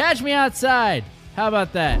 catch me outside. How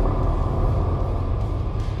about that?